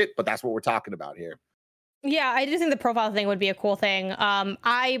nerd shit, but that's what we're talking about here. Yeah, I do think the profile thing would be a cool thing.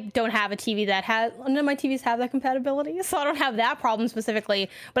 I don't have a TV that has, none of my TVs have that compatibility, so I don't have that problem specifically.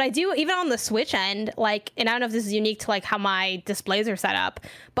 But I do, even on the Switch end, like, and I don't know if this is unique to like how my displays are set up,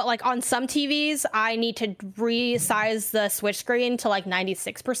 but like on some TVs, I need to resize the Switch screen to like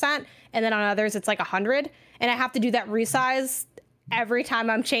 96%, and then on others, it's like 100, and I have to do that resize every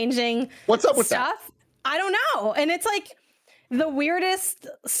time I'm changing What's up with stuff. that? I don't know, and it's like the weirdest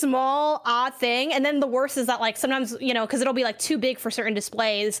small odd thing. And then the worst is that like sometimes, you know, because it'll be like too big for certain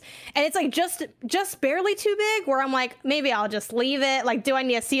displays, and it's like just barely too big, where I'm like, maybe I'll just leave it. Like, do I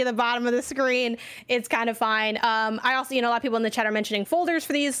need to see the bottom of the screen? It's kind of fine. I also, you know, a lot of people in the chat are mentioning folders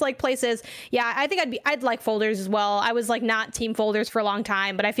for these like places. Yeah, I think I'd like folders as well. I was like not team folders for a long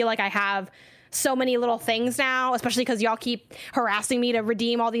time, but I feel like I have so many little things now, especially because y'all keep harassing me to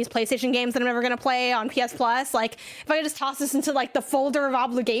redeem all these PlayStation games that I'm never going to play on PS Plus. Like, if I could just toss this into like the folder of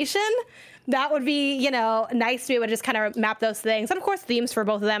obligation, that would be, you know, nice to be able to just kind of map those things. And of course, themes for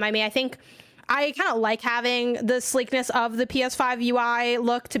both of them. I mean, I think I kind of like having the sleekness of the PS5 UI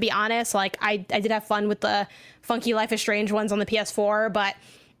look, to be honest. Like, I did have fun with the funky Life is Strange ones on the PS4, but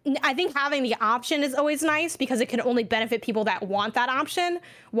I think having the option is always nice because it can only benefit people that want that option,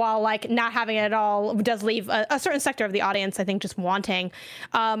 while like not having it at all does leave a certain sector of the audience, I think, just wanting.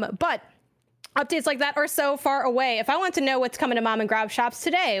 But updates like that are so far away. If I want to know what's coming to mom and grab shops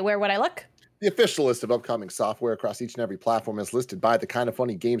today, where would I look? The official list of upcoming software across each and every platform is listed by the Kind of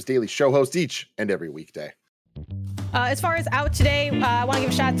Funny Games Daily show host each and every weekday. As far as out today, I want to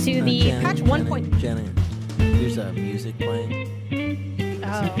give a shout out to the patch 1. Janet, there's music playing.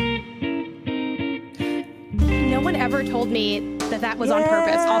 Oh. No one ever told me that was on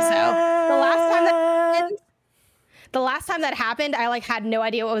purpose. Also, the last time that happened, I like had no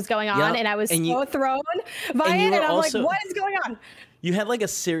idea what was going on, and I was so thrown by it, and I'm like, what is going on? You had like a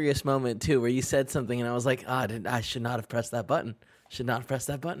serious moment too, where you said something, and I was like, I should not have pressed that button. Should not have pressed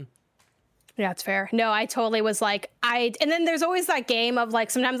that button. Yeah, it's fair. No, I totally was like, and then there's always that game of like,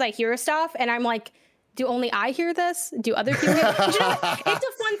 sometimes I hear stuff, and I'm like, do only I hear this? Do other people hear this? You know, it's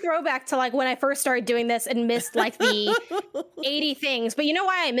a fun throwback to like when I first started doing this and missed like the 80 things. But you know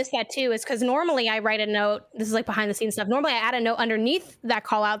why I missed that too is because normally I write a note. This is like behind the scenes stuff. Normally I add a note underneath that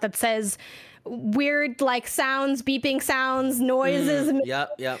call out that says weird like sounds, beeping sounds, noises.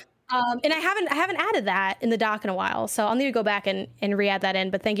 Yep. And I haven't added that in the doc in a while, so I'll need to go back and re-add that in,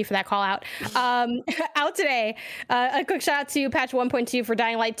 but thank you for that call out. Out today, a quick shout out to patch 1.2 for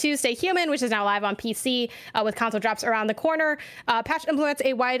Dying Light 2 Stay Human, which is now live on PC with console drops around the corner. Patch implements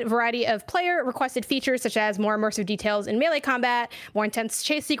a wide variety of player requested features, such as more immersive details in melee combat, more intense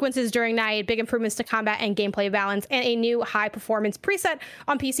chase sequences during night, big improvements to combat and gameplay balance, and a new high performance preset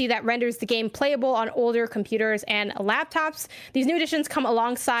on PC that renders the game playable on older computers and laptops. These new additions come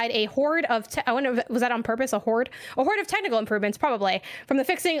alongside a horde of I wonder, was that on purpose? A horde of technical improvements, probably, from the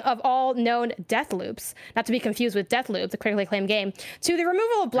fixing of all known death loops, not to be confused with Deathloop, the critically acclaimed game, to the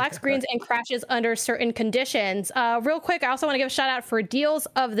removal of black screens and crashes under certain conditions. Real quick, I also want to give a shout out for deals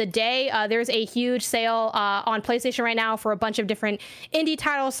of the day. There's a huge sale on PlayStation right now for a bunch of different indie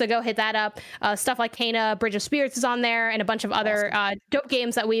titles, so go hit that up. Stuff like Kena, Bridge of Spirits is on there, and a bunch of other dope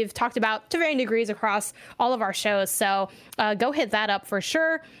games that we've talked about to varying degrees across all of our shows. So go hit that up for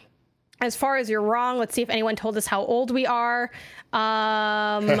sure. As far as you're wrong, let's see if anyone told us how old we are.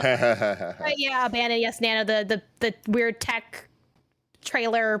 Yeah, Abandoned, yes, Nano, the weird tech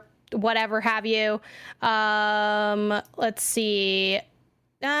trailer, whatever have you. Let's see.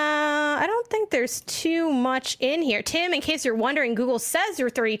 I don't think there's too much in here. Tim, in case you're wondering, Google says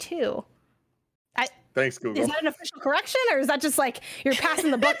you're 32. Thanks, Google. Is that an official correction, or is that just like you're passing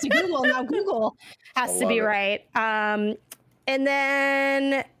the buck to Google, and now Google has to be right? And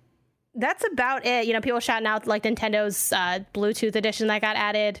then that's about it. You know, people shouting out like Nintendo's Bluetooth edition that got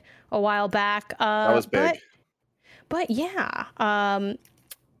added a while back. That was big. But yeah.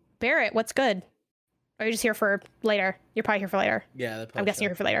 Barrett, what's good? Or are you just here for later? You're probably here for later. Yeah. I'm guessing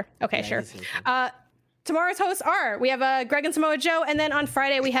you're here for later. Okay, yeah, sure. Tomorrow's hosts are, we have Greg and Samoa Joe, and then on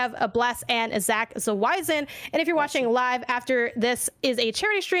Friday we have Bless and Zach Zawisen. And if you're watching live after this is a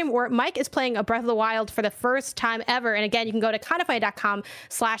charity stream where Mike is playing a Breath of the Wild for the first time ever. And again, you can go to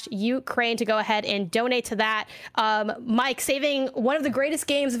kindafunny.com/Ukraine to go ahead and donate to that. Mike saving one of the greatest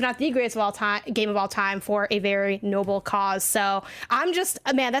games, if not the greatest game of all time, for a very noble cause. So I'm just,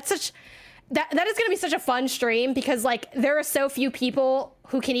 man, that is going to be such a fun stream, because like there are so few people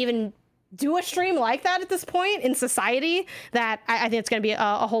who can even do a stream like that at this point in society, that I think it's going to be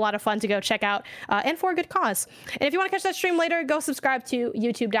a whole lot of fun to go check out, and for a good cause. And if you want to catch that stream later, go subscribe to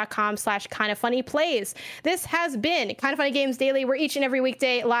youtube.com/kindoffunnyplays. This has been Kind of Funny Games Daily. We're each and every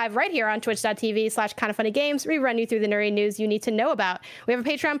weekday live right here on twitch.tv/kindoffunnygames. We run you through the nerdy news you need to know about. We have a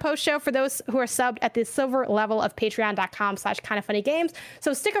Patreon post show for those who are subbed at the silver level of patreon.com/kindoffunnygames.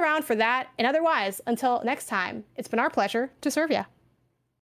 So stick around for that. And otherwise, until next time, it's been our pleasure to serve you.